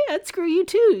 hey, I'd screw you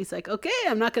too. He's like, okay,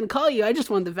 I'm not going to call you. I just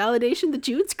want the validation that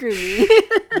you would screw me.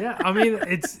 Yeah, I mean,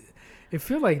 it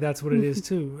feels like that's what it is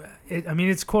too.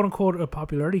 It's quote unquote a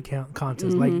popularity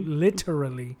contest, like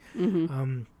literally.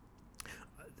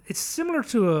 It's similar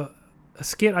to a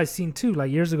skit I seen too, like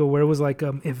years ago, where it was like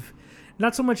if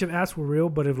not so much if apps were real,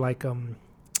 but if like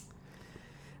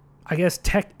I guess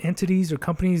tech entities or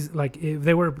companies, like if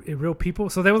they were real people.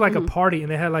 So there was like a party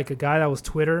and they had like a guy that was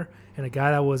Twitter and a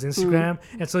guy that was Instagram.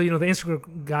 And so, the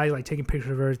Instagram guy like taking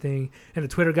pictures of everything and the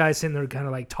Twitter guy sitting there kind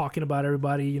of like talking about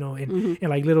everybody, in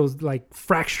like little like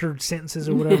fractured sentences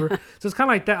or whatever. So it's kind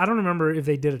of like that. I don't remember if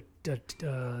they did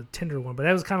a Tinder one, but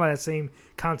that was kind of like that same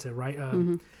concept, right?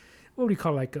 What do you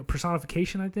call it? Like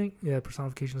personification, I think. Yeah,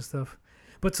 personification of stuff.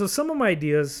 But so some of my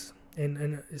ideas...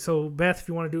 And so, Beth, if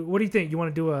you want to do, what do you think? You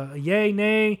want to do a yay,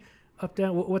 nay, up,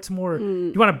 down? What's more?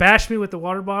 You want to bash me with the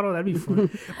water bottle? That'd be fun.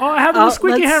 Oh, I have the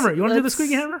squeaky hammer. You want to do the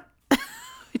squeaky hammer?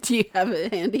 Do you have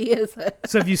it handy?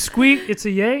 So if you squeak, it's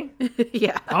a yay?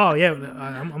 Yeah. Oh, yeah.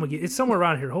 I'm going to get it's somewhere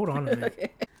around here. Hold on a minute.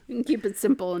 Okay. You can keep it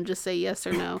simple and just say yes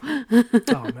or no.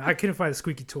 Oh, man. I couldn't find the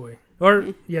squeaky toy.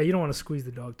 Or, yeah, you don't want to squeeze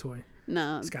the dog toy.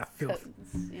 No. It's got filth.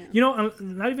 Yeah.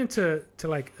 Not even to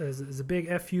like, as a big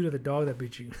F you to the dog that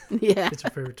beat you. Yeah. It's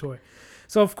your favorite toy.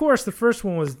 So, of course, the first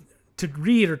one was to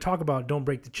read or talk about Don't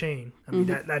Break the Chain. I mean,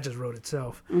 that just wrote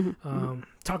itself.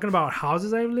 Talking about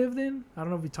houses I've lived in. I don't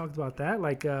know if we talked about that.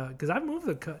 Like, because I've moved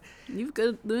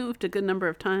You've moved a good number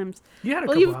of times. You had a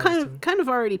couple you've houses kind of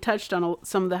already touched on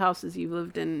some of the houses you've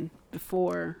lived in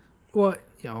before. Well,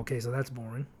 yeah, okay, so that's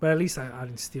boring. But at least I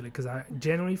didn't steal it because I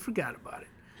genuinely forgot about it.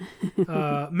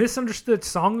 Misunderstood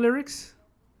song lyrics.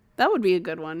 That would be a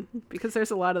good one because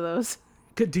there's a lot of those.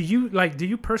 Do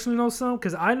you personally know some?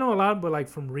 Because I know a lot, but like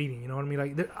from reading, you know what I mean?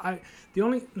 Like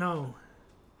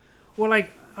well,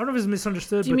 like I don't know if it's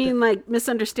misunderstood. Do you mean like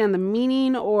misunderstand the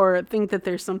meaning or think that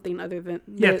there's something other than?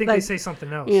 Yeah, I think they say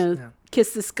something else.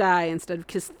 Kiss the sky instead of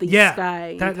kiss the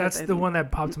sky. That's the one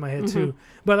that popped in my head too.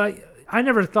 But I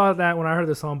never thought of that when I heard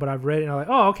the song, but I've read it and I'm like,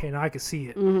 oh, okay, now I can see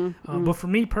it. But for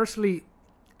me personally,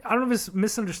 I don't know if it's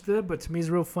misunderstood, but to me it's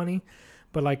real funny.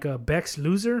 But like Beck's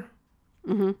Loser.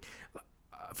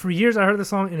 For years I heard the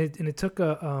song and it took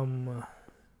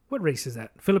what race is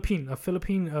that? A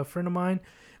Philippine friend of mine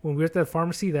when we were at the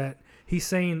pharmacy that he's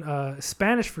saying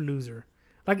Spanish for loser.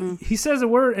 Like he says a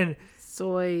word and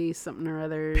soy something or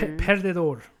other.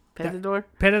 Perdedor.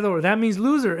 Perdedor. That means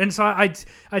loser. And so I'd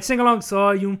sing along,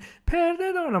 soy un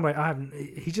perdedor. And I'm like,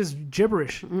 he's just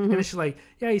gibberish. And it's just like,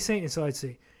 yeah, he's saying it. So I'd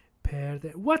say,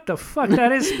 what the fuck?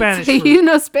 That is Spanish. You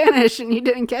know Spanish and you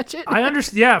didn't catch it? I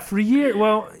understand. Yeah, for years.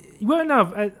 Well, no,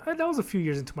 that was a few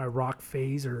years into my rock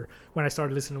phase or when I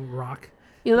started listening to rock.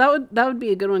 That would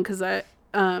be a good one because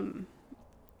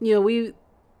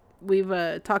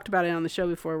we've talked about it on the show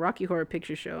before, Rocky Horror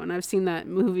Picture Show, and I've seen that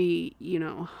movie,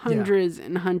 hundreds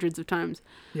and hundreds of times.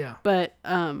 Yeah. But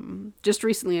just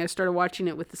recently I started watching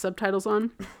it with the subtitles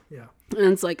on. Yeah.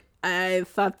 And it's like, I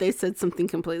thought they said something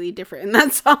completely different in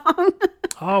that song.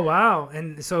 Oh, wow.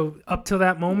 And so up till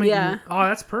that moment,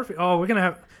 that's perfect. Oh, we're going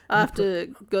to I'll have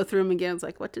to go through them again. It's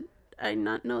like, what did I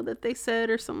not know that they said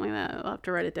or something like that? I'll have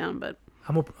to write it down, but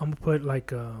I'm gonna put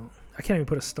like I can't even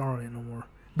put a star on it no more.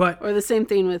 But or the same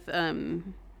thing with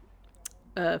Phantom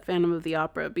of the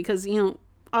Opera, because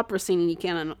opera singing you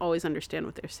can't always understand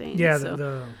what they're saying. Yeah,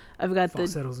 so I've got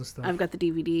falsettos and stuff. I've got the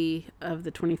DVD of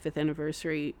the 25th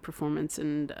anniversary performance,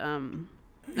 and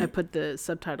I put the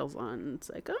subtitles on. It's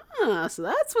like, so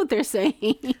that's what they're saying.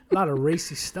 A lot of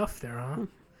racy stuff there,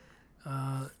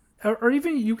 huh? or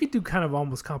even you could do kind of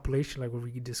almost compilation, like where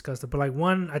we could discuss it. But like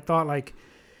one, I thought like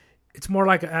it's more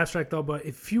like an abstract thought. But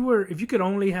if you could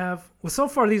only have, well, so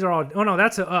far these are all. Oh no,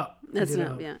 that's an up. That's an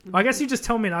up. Yeah. I guess you just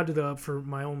tell me and I'll do the up for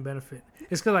my own benefit.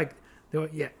 It's cause like,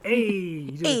 yeah, hey,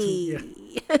 you do it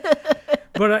too, yeah.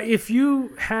 But if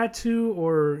you had to,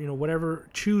 or whatever,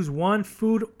 choose one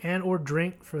food and or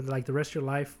drink for like the rest of your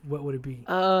life, what would it be?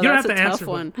 Oh, you don't have to tough answer.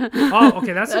 One. Oh,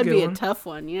 okay, that's a good one. That'd be a tough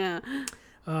one, yeah.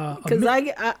 Because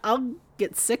I'll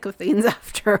get sick of things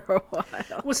after a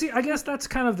while. Well, see, I guess that's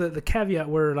kind of the caveat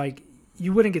where like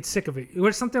you wouldn't get sick of it. It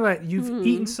was something like you've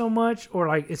eaten so much, or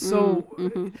like it's so.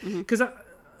 Because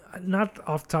not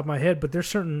off the top of my head, but there's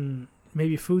certain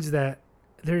maybe foods that.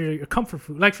 They're your comfort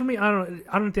food. Like for me, I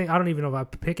don't even know if I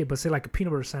pick it, but say like a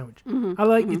peanut butter sandwich. I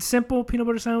like it's simple peanut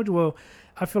butter sandwich. Well,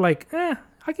 I feel like I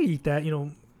could eat that.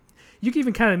 You can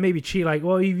even kind of maybe cheat. Like,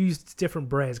 well, you use different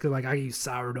breads because like I could use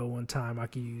sourdough one time. I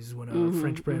could use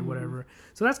French bread, whatever.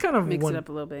 So that's kind of mix one. It up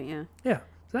a little bit, yeah. Yeah,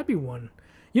 so that'd be one.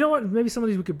 You know what? Maybe some of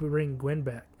these we could bring Gwen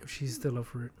back if she's still up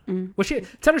for it. Well,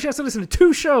 tell her she has to listen to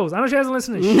 2 shows. I know she hasn't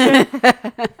listened to shit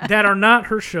that are not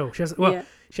her show. She has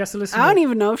She has to listen. I don't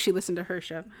even know if she listened to her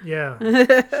show. Yeah,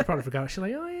 she probably forgot. She's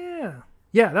like, oh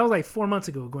yeah. That was like 4 months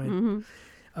ago, Gwen.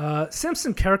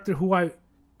 Simpson character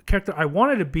I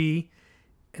wanted to be,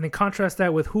 and then contrast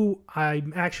that with who I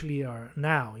actually are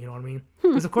now. You know what I mean?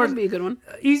 Because of course, that'd be a good one.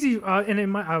 Easy,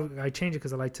 and I change it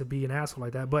because I like to be an asshole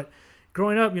like that. But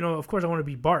growing up, of course, I want to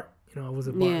be Bart. I was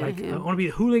a Bart. I want to be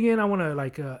a hooligan. I want to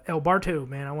like El Barto,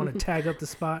 man. I want to tag up the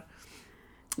spot.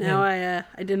 Now I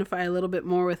identify a little bit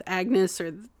more with Agnes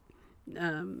or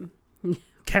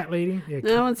cat lady. Yeah,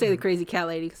 no, I wouldn't say the crazy cat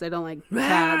lady because I don't like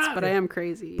cats, but I am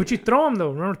crazy. But you throw them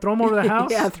though. Remember, throw them over the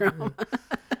house. Yeah, throw them.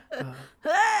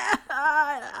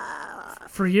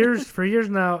 For years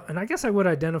now, and I guess I would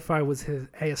identify with his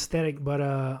aesthetic, but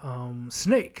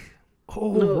Snake.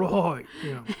 Oh, right.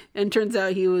 And turns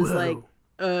out he was like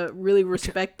a really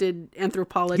respected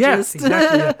anthropologist. Yes,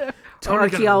 exactly. Yeah.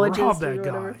 Totally archaeologist rob that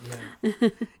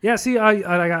guy. Yeah. See,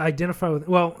 I identify with.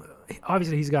 Well,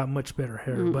 obviously he's got much better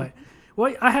hair, but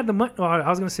I had the I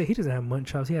was gonna say he doesn't have mutton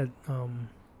chops. He had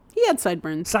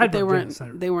sideburns.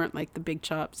 They weren't like the big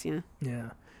chops. Yeah.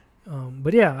 Yeah.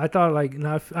 But yeah, I thought like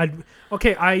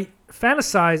I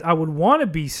fantasize I would want to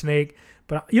be Snake.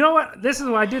 But you know what? This is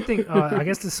what I did think. I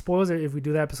guess this spoils it if we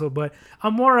do that episode. But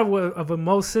I'm more of a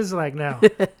Mo Sizlak now.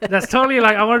 That's totally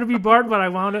like I wanted to be Bart, but I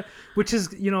wanted to, which is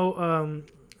the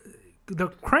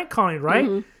crank calling,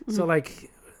 right? So like,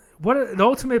 what the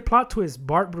ultimate plot twist?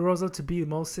 Bart grows up to be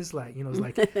Mo Sizlak. It's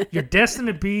like you're destined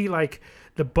to be like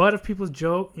the butt of people's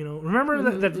joke. Remember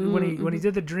that when he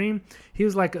did the dream, he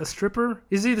was like a stripper.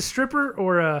 Is he the stripper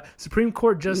or a Supreme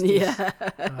Court justice? Yeah.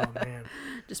 Oh man.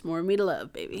 Just more of me to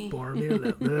love, baby. More of me to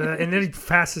love. And then he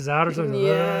passes out or something.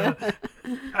 Yeah.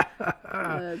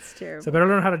 That's terrible. So I better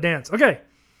learn how to dance. Okay.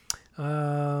 What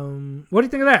do you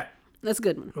think of that? That's a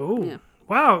good one. Oh. Yeah.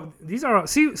 Wow. These are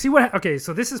see what okay,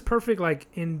 so this is perfect like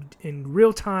in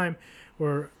real time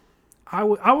where I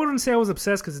wouldn't say I was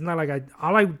obsessed because it's not like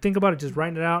all I think about is just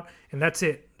writing it out and that's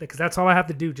it. Because that's all I have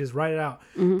to do, just write it out.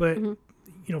 But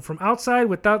from outside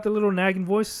without the little nagging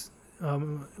voice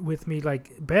with me,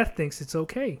 like Beth thinks it's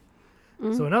okay.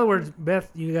 So in other words, Beth,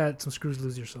 you got some screws to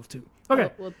lose yourself too.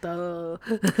 Okay. Oh, well,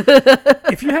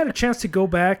 if you had a chance to go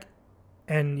back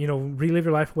and relive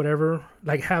your life, whatever,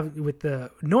 like have with the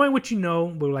knowing what you know,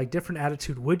 but like different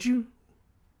attitude, would you?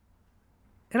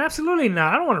 And absolutely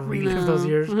not. I don't want to relive those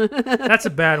years. That's a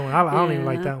bad one. I don't even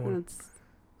like that one.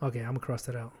 Okay, I'm gonna cross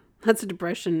that out. That's a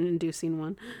depression-inducing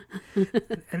one.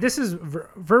 And this is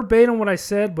verbatim what I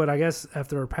said, but I guess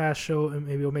after our past show,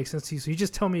 maybe it'll make sense to you. So you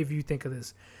just tell me if you think of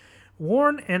this.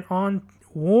 Worn and on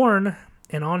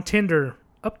Tinder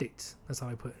updates. That's how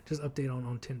I put it. Just update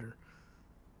on Tinder.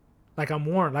 Like I'm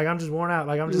worn. Like I'm just worn out.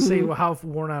 Like I'm just saying how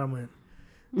worn out I went.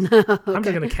 Okay. I'm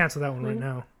just gonna cancel that one right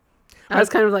now. I was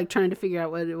kind of like trying to figure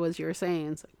out what it was you were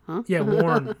saying. It's like, huh? Yeah,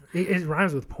 worn. It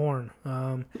rhymes with porn.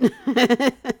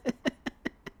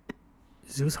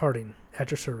 Zeus Harding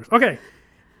at your service. Okay,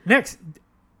 next,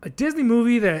 a Disney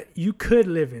movie that you could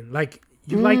live in, like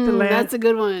you like the land. That's a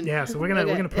good one. Yeah, so we're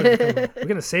gonna put it, we're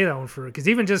gonna say that one for it because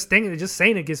even just saying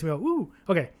it gets me all ooh.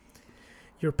 Okay,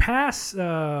 your past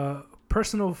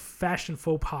personal fashion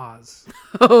faux pas.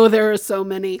 Oh, there are so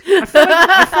many. I feel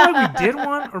like we did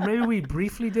one, or maybe we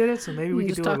briefly did it. So maybe we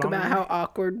could just do talk it about how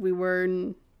awkward we were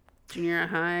in junior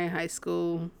high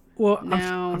school. Well,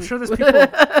 I'm sure there's people.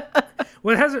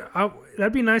 Well,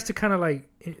 that'd be nice to kind of like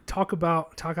talk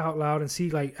out loud and see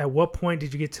like at what point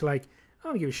did you get to like I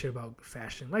don't give a shit about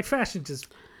fashion. Like fashion just.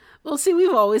 Well, see,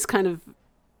 we've always kind of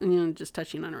just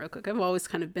touching on it real quick. I've always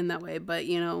kind of been that way, but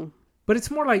But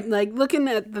it's more like looking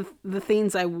at the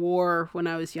things I wore when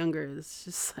I was younger, it's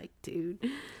just like, dude.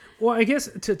 Well, I guess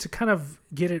to kind of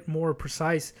get it more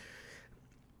precise,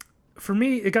 for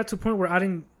me, it got to a point where I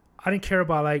didn't care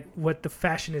about like what the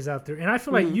fashion is out there, and I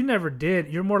feel like you never did.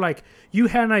 You're more like you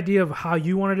had an idea of how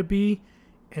you wanted to be,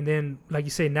 and then like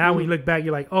you say now when you look back,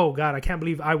 you're like, oh God, I can't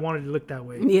believe I wanted to look that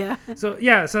way. Yeah. So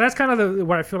that's kind of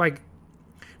what I feel like.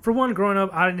 For one, growing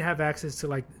up, I didn't have access to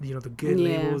like the good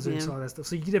labels and all that stuff.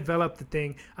 So you develop the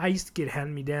thing. I used to get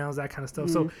hand-me-downs, that kind of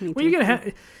stuff. So when you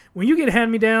get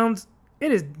hand-me-downs,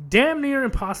 it is damn near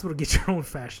impossible to get your own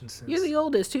fashion sense. You're the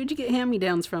oldest. Who'd you get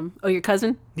hand-me-downs from? Oh, your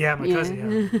cousin? Yeah, my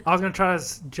cousin. Yeah. I was gonna try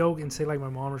to joke and say like my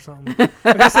mom or something.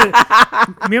 Like I said,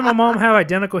 me and my mom have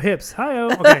identical hips.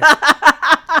 Hi-oh. Okay.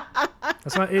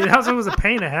 That's why it was a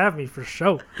pain to have me for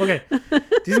sure. Okay,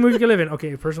 these are movies you can live in.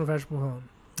 Okay, personal fashion home.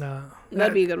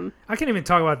 That'd be a good one. I can't even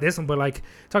talk about this one, but like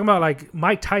talking about like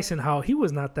Mike Tyson, how he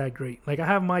was not that great. Like I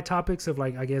have my topics of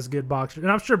like I guess good boxers,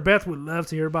 and I'm sure Beth would love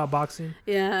to hear about boxing.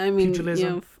 Yeah, I mean,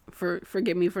 pugilism.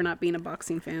 Forgive me for not being a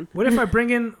boxing fan. What if I bring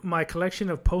in my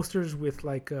collection of posters with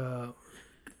like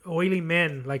oily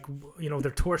men, like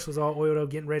their torsos all oiled up,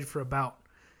 getting ready for a bout?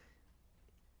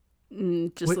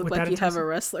 Just look like you have a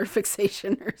wrestler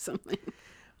fixation or something.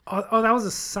 Oh, that was a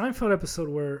Seinfeld episode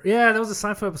where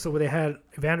they had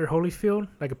Evander Holyfield,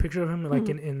 like a picture of him, like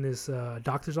in this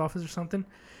doctor's office or something,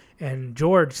 and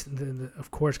George, of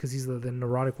course, because he's the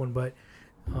neurotic one, but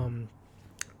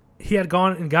he had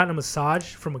gone and gotten a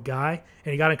massage from a guy,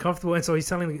 and he got uncomfortable, and so he's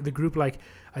telling the group like,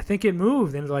 I think it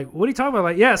moved, and they're like, what are you talking about?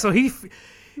 Like, yeah, so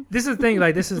this is the thing,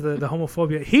 like this is the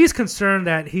homophobia. He's concerned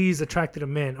that he's attracted to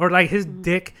men, or like his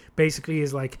dick basically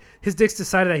is like his dick's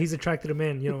decided that he's attracted to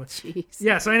men. Jeez.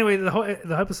 Yeah. So anyway,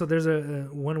 the episode there's a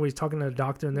one where he's talking to a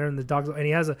doctor, and they're in the doctor, and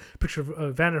he has a picture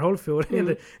of Vander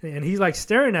Holyfield, and he's like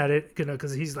staring at it,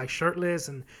 because he's like shirtless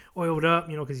and oiled up,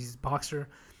 because he's a boxer,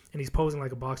 and he's posing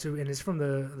like a boxer, and it's from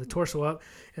the torso up,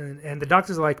 and the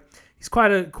doctor's like, he's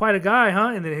quite a guy,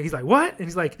 huh? And then he's like, what? And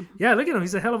he's like, yeah, look at him,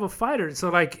 he's a hell of a fighter. So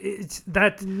like it's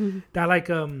that like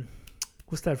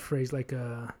what's that phrase, like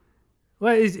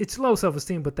well, it's low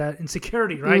self-esteem, but that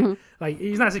insecurity, right? Like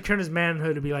he's not secure in his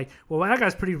manhood to be like, well, that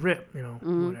guy's pretty ripped,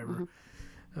 whatever.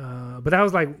 But that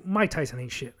was like Mike Tyson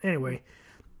ain't shit. Anyway,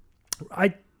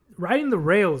 riding the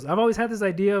rails, I've always had this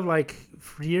idea of like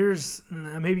for years,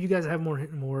 maybe you guys have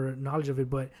more knowledge of it,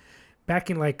 but back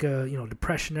in like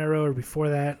Depression era or before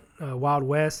that, Wild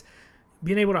West,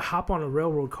 being able to hop on a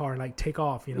railroad car and like take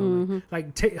off,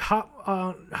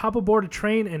 hop aboard a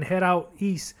train and head out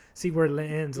east, see where it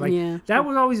ends. Like that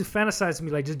was always a fantasize to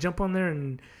me, like just jump on there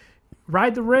and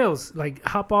ride the rails, like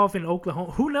hop off in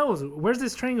Oklahoma. Who knows? Where's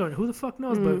this train going? Who the fuck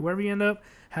knows? But wherever you end up,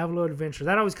 have a little adventure.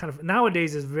 That always kind of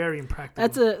nowadays is very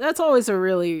impractical. That's always a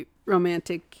really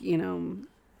romantic,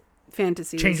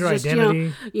 fantasy. Change your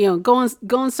identity.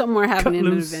 Going somewhere, having an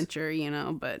adventure,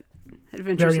 but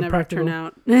adventures never turn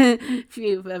out. If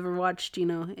you've ever watched,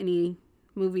 any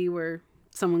movie where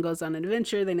someone goes on an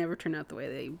adventure, they never turn out the way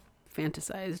they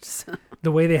fantasized. So.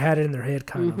 The way they had it in their head,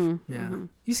 kind of. Yeah.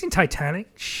 You seen Titanic?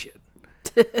 Shit.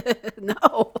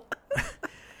 No.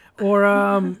 Or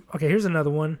okay, here's another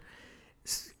one.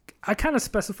 I kind of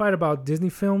specified about Disney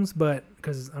films, but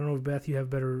because I don't know if Beth, you have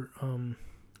better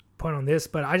point on this,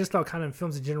 but I just thought kind of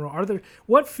films in general.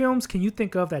 What films can you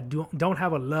think of that don't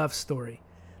have a love story,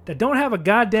 that don't have a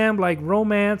goddamn like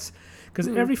romance? Because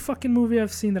every fucking movie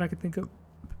I've seen that I could think of,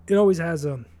 it always has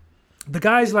the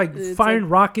guy's like firing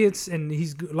rockets and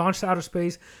he's launched to outer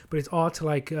space, but it's all to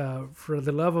like for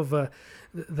the love of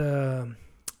the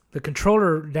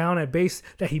controller down at base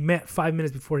that he met 5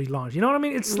 minutes before he launched. You know what I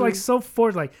mean? It's like so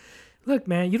forward. Like, look,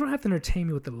 man, you don't have to entertain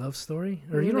me with the love story,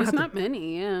 or you don't have to. There's not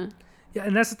many, yeah. Yeah,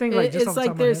 and that's the thing. Like, just it's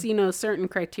like there's certain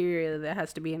criteria that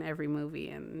has to be in every movie,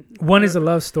 and one is a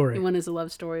love story. One is a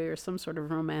love story or some sort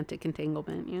of romantic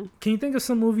entanglement. Yeah. Can you think of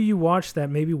some movie you watched that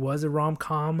maybe was a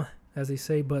rom-com, as they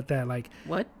say, but that like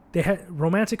what they had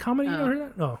romantic comedy? You know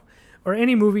that? No, or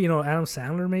any movie, Adam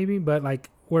Sandler maybe, but like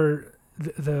where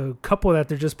the couple that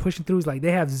they're just pushing through is like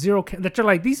they have zero. That you're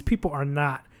like, these people are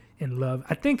not in love.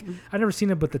 I think I've never seen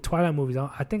it, but the Twilight movies,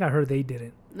 I think I heard they did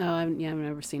it. No, I've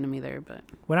never seen them either. But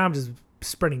when I'm just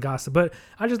spreading gossip, but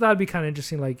I just thought it'd be kind of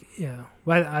interesting. Like,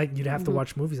 well, you'd have to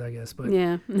watch movies, I guess. But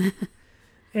yeah.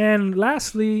 And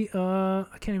lastly, I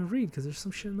can't even read because there's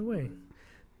some shit in the way.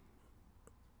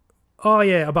 Oh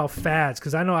yeah, about fads,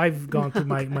 because I know I've gone through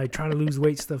my trying to lose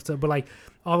weight stuff, but like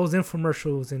all those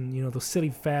infomercials and those silly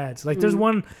fads. Like there's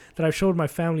one that I've showed my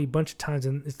family a bunch of times,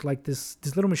 and it's like this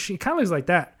little machine, kind of looks like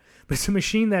that, but it's a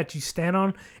machine that you stand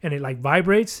on and it like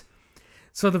vibrates.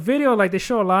 So the video, like they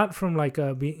show a lot from like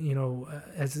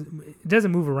as it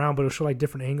doesn't move around, but it'll show like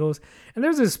different angles. And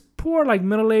there's this poor like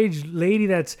middle-aged lady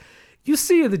that's you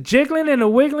see the jiggling and the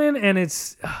wiggling, and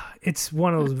it's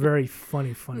one of those very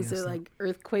funny. Is it like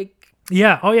earthquake?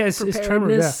 Yeah. Oh yeah. It's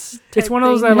tremor. Yeah. It's one of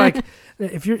those that like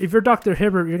if you're Dr.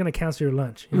 Hibbert, you're gonna cancel your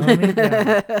lunch. You know what I mean?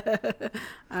 Yeah.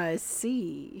 I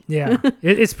see. Yeah.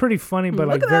 It's pretty funny, but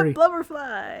Look like at very. that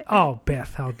blubberfly. Oh,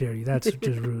 Beth, how dare you? That's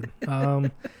just rude. I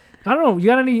don't know. You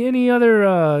got any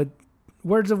other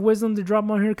words of wisdom to drop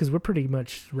on here? Because we're pretty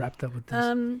much wrapped up with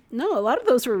this. No, a lot of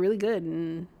those were really good,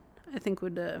 and I think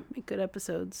would make good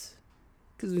episodes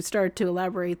because we started to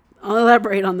elaborate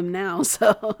on them now.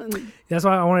 So that's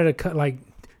why I wanted to cut. Like,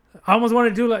 I almost wanted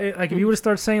to do like if you would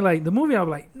start saying like the movie, I'd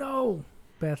be like, no,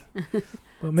 Beth.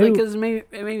 But maybe because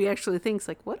maybe actually thinks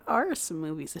like, what are some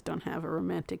movies that don't have a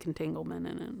romantic entanglement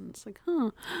in it? And it's like,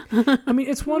 huh. I mean,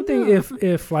 it's one thing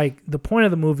if like the point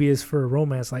of the movie is for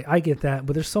romance, like I get that,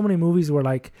 but there's so many movies where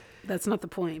like that's not the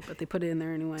point, but they put it in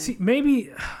there anyway. See, maybe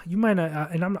you might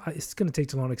not, and it's gonna take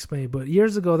too long to explain. But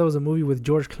years ago, there was a movie with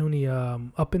George Clooney,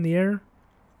 Up in the Air.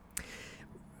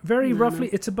 Very roughly,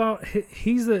 it's about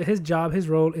his job, his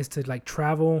role is to like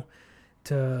travel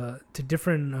to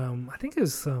different I think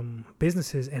it's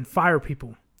businesses and fire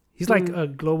people. He's like a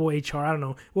global HR. I don't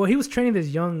know. Well, he was training this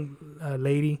young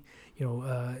lady, I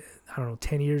don't know,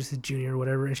 10 years his junior or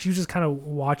whatever, and she was just kind of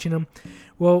watching him.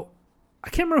 Well, I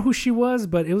can't remember who she was,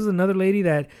 but it was another lady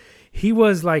that he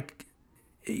was like,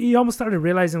 he almost started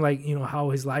realizing like, how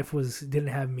his life didn't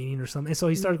have meaning or something. And so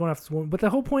he started going after this woman. But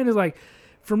the whole point is like,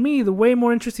 for me, the way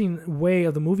more interesting way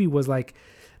of the movie was like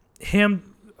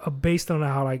him based on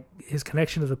how like his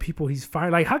connection to the people he's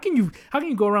firing. Like how can you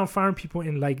go around firing people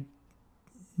and like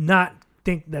not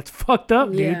think that's fucked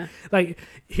up, dude? Yeah. Like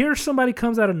here somebody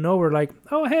comes out of nowhere like,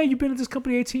 oh hey, you've been at this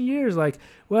company 18 years, like,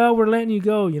 well, we're letting you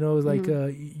go, it's like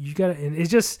you gotta, and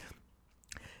it's just,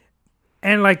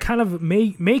 and like kind of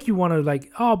make you want to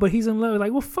like, oh, but he's in love.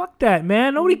 Like, well, fuck that,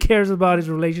 man. Nobody cares about his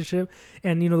relationship.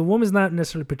 And the woman's not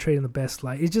necessarily portrayed in the best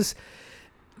light. It's just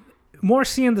more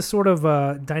seeing the sort of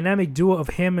dynamic duo of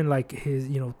him and like his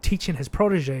teaching his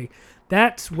protege.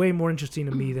 That's way more interesting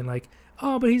to me than like,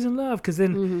 oh, but he's in love. Because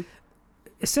then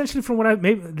essentially from what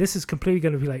maybe this is completely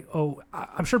going to be like, oh,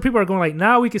 I'm sure people are going like,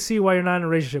 now we can see why you're not in a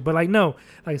relationship. But like, no,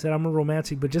 like I said, I'm a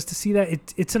romantic, but just to see that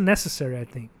it's unnecessary, I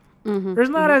think. It's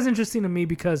not as interesting to me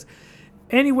because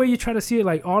any way you try to see it,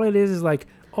 like all it is like,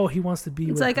 oh, he wants to be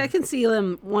it's with like her. I can see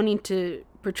them wanting to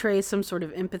portray some sort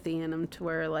of empathy in him to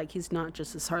where like he's not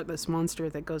just this heartless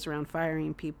monster that goes around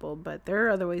firing people, but there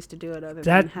are other ways to do it other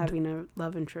than having a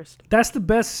love interest. That's the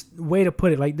best way to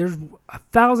put it. Like there's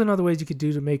 1,000 other ways you could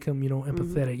do to make him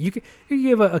empathetic. You could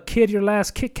give a kid your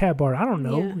last Kit Kat bar. I don't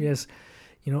know. Yes.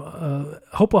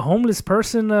 Hope a homeless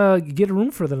person get a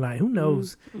room for the night. Who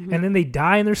knows? And then they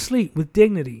die in their sleep with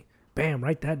dignity. Bam,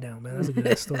 write that down, man. That's a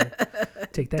good story.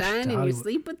 Take that Dying shit to in Hollywood. your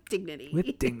sleep with dignity.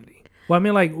 With dignity. Well, I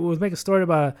mean, like, we'll make a story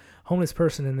about a homeless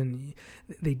person, and then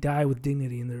they die with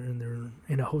dignity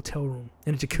in a hotel room,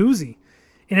 in a jacuzzi,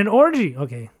 in an orgy.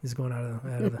 Okay, this is going out of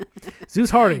the Zeus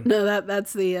Harding. No,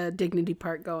 that's the dignity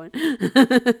part going.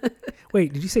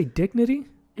 Wait, did you say dignity?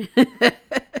 What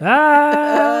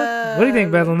do you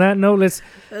think, Beth? On that note, let's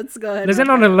go ahead. Let's end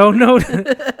on a low note.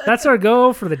 That's our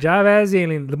goal for the Jive As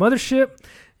Alien, the mothership,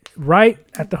 right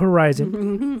at the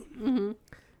horizon.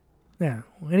 Yeah.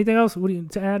 Anything else? What do you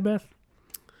to add, Beth?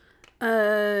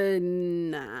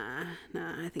 Nah.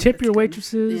 I think tip your good.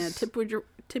 waitresses. Yeah,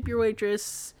 tip your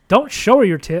waitress. Don't show her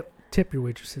your tip. Tip your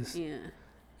waitresses. Yeah.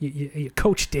 You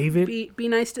Coach David. Be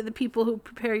nice to the people who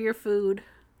prepare your food.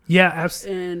 Yeah,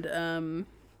 absolutely. And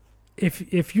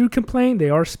if you complain, they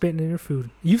are spitting in your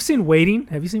food. You've seen Waiting.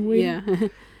 Have you seen Waiting? Yeah.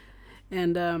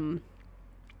 And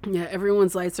yeah,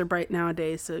 everyone's lights are bright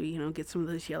nowadays, so get some of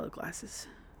those yellow glasses.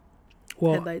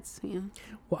 Headlights, yeah.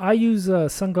 Well, I use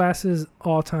sunglasses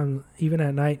all the time, even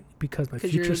at night, because my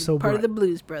future's so bright. Part of the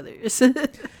Blues Brothers.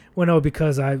 Well, no,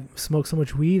 because I smoke so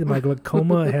much weed, and my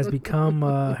glaucoma has become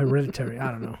hereditary. I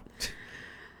don't know.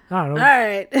 All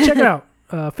right. Check it out.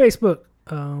 Facebook,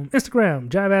 Instagram,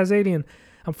 Jive As Alien.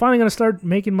 I'm finally going to start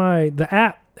making the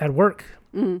app at work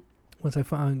once I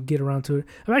get around to it.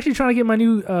 I'm actually trying to get my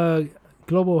new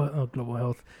global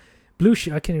health. Blue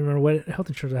Shield. I can't even remember what health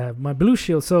insurance I have. My Blue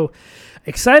Shield. So,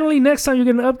 excitedly, next time you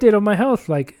get an update on my health,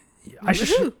 like I should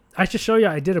show you.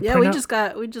 I did a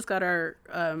printout. we just got our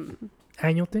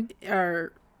annual thing.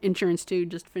 Our insurance too.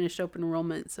 Just finished open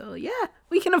enrollment. So yeah,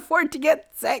 we can afford to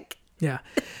get sick. Yeah,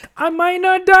 I might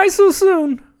not die so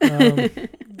soon.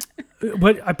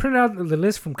 But I printed out the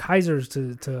list from Kaiser's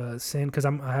to send because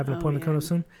I have an appointment coming up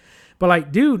soon. But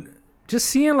like, dude, just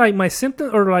seeing like my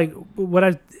symptoms or like what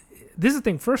I. This is the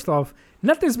thing. First off,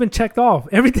 nothing's been checked off.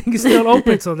 Everything is still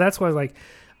open, so that's why like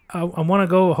I want to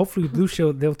go. Hopefully, Blue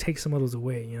Shield they'll take some of those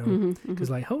away. You know, because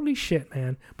like holy shit,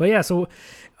 man. But yeah, so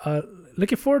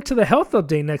looking forward to the health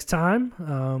update next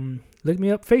time. Look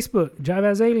me up Facebook, Jive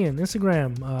as Alien,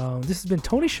 Instagram. This has been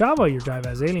Tony Shava, your Jive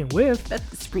as Alien with Beth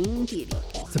the Supreme Deity.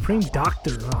 Supreme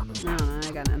Doctor. No,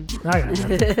 I got none. I got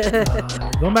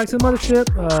nothing. Going back to the mothership,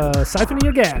 siphoning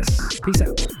your gas. Peace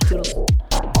out. Toodles.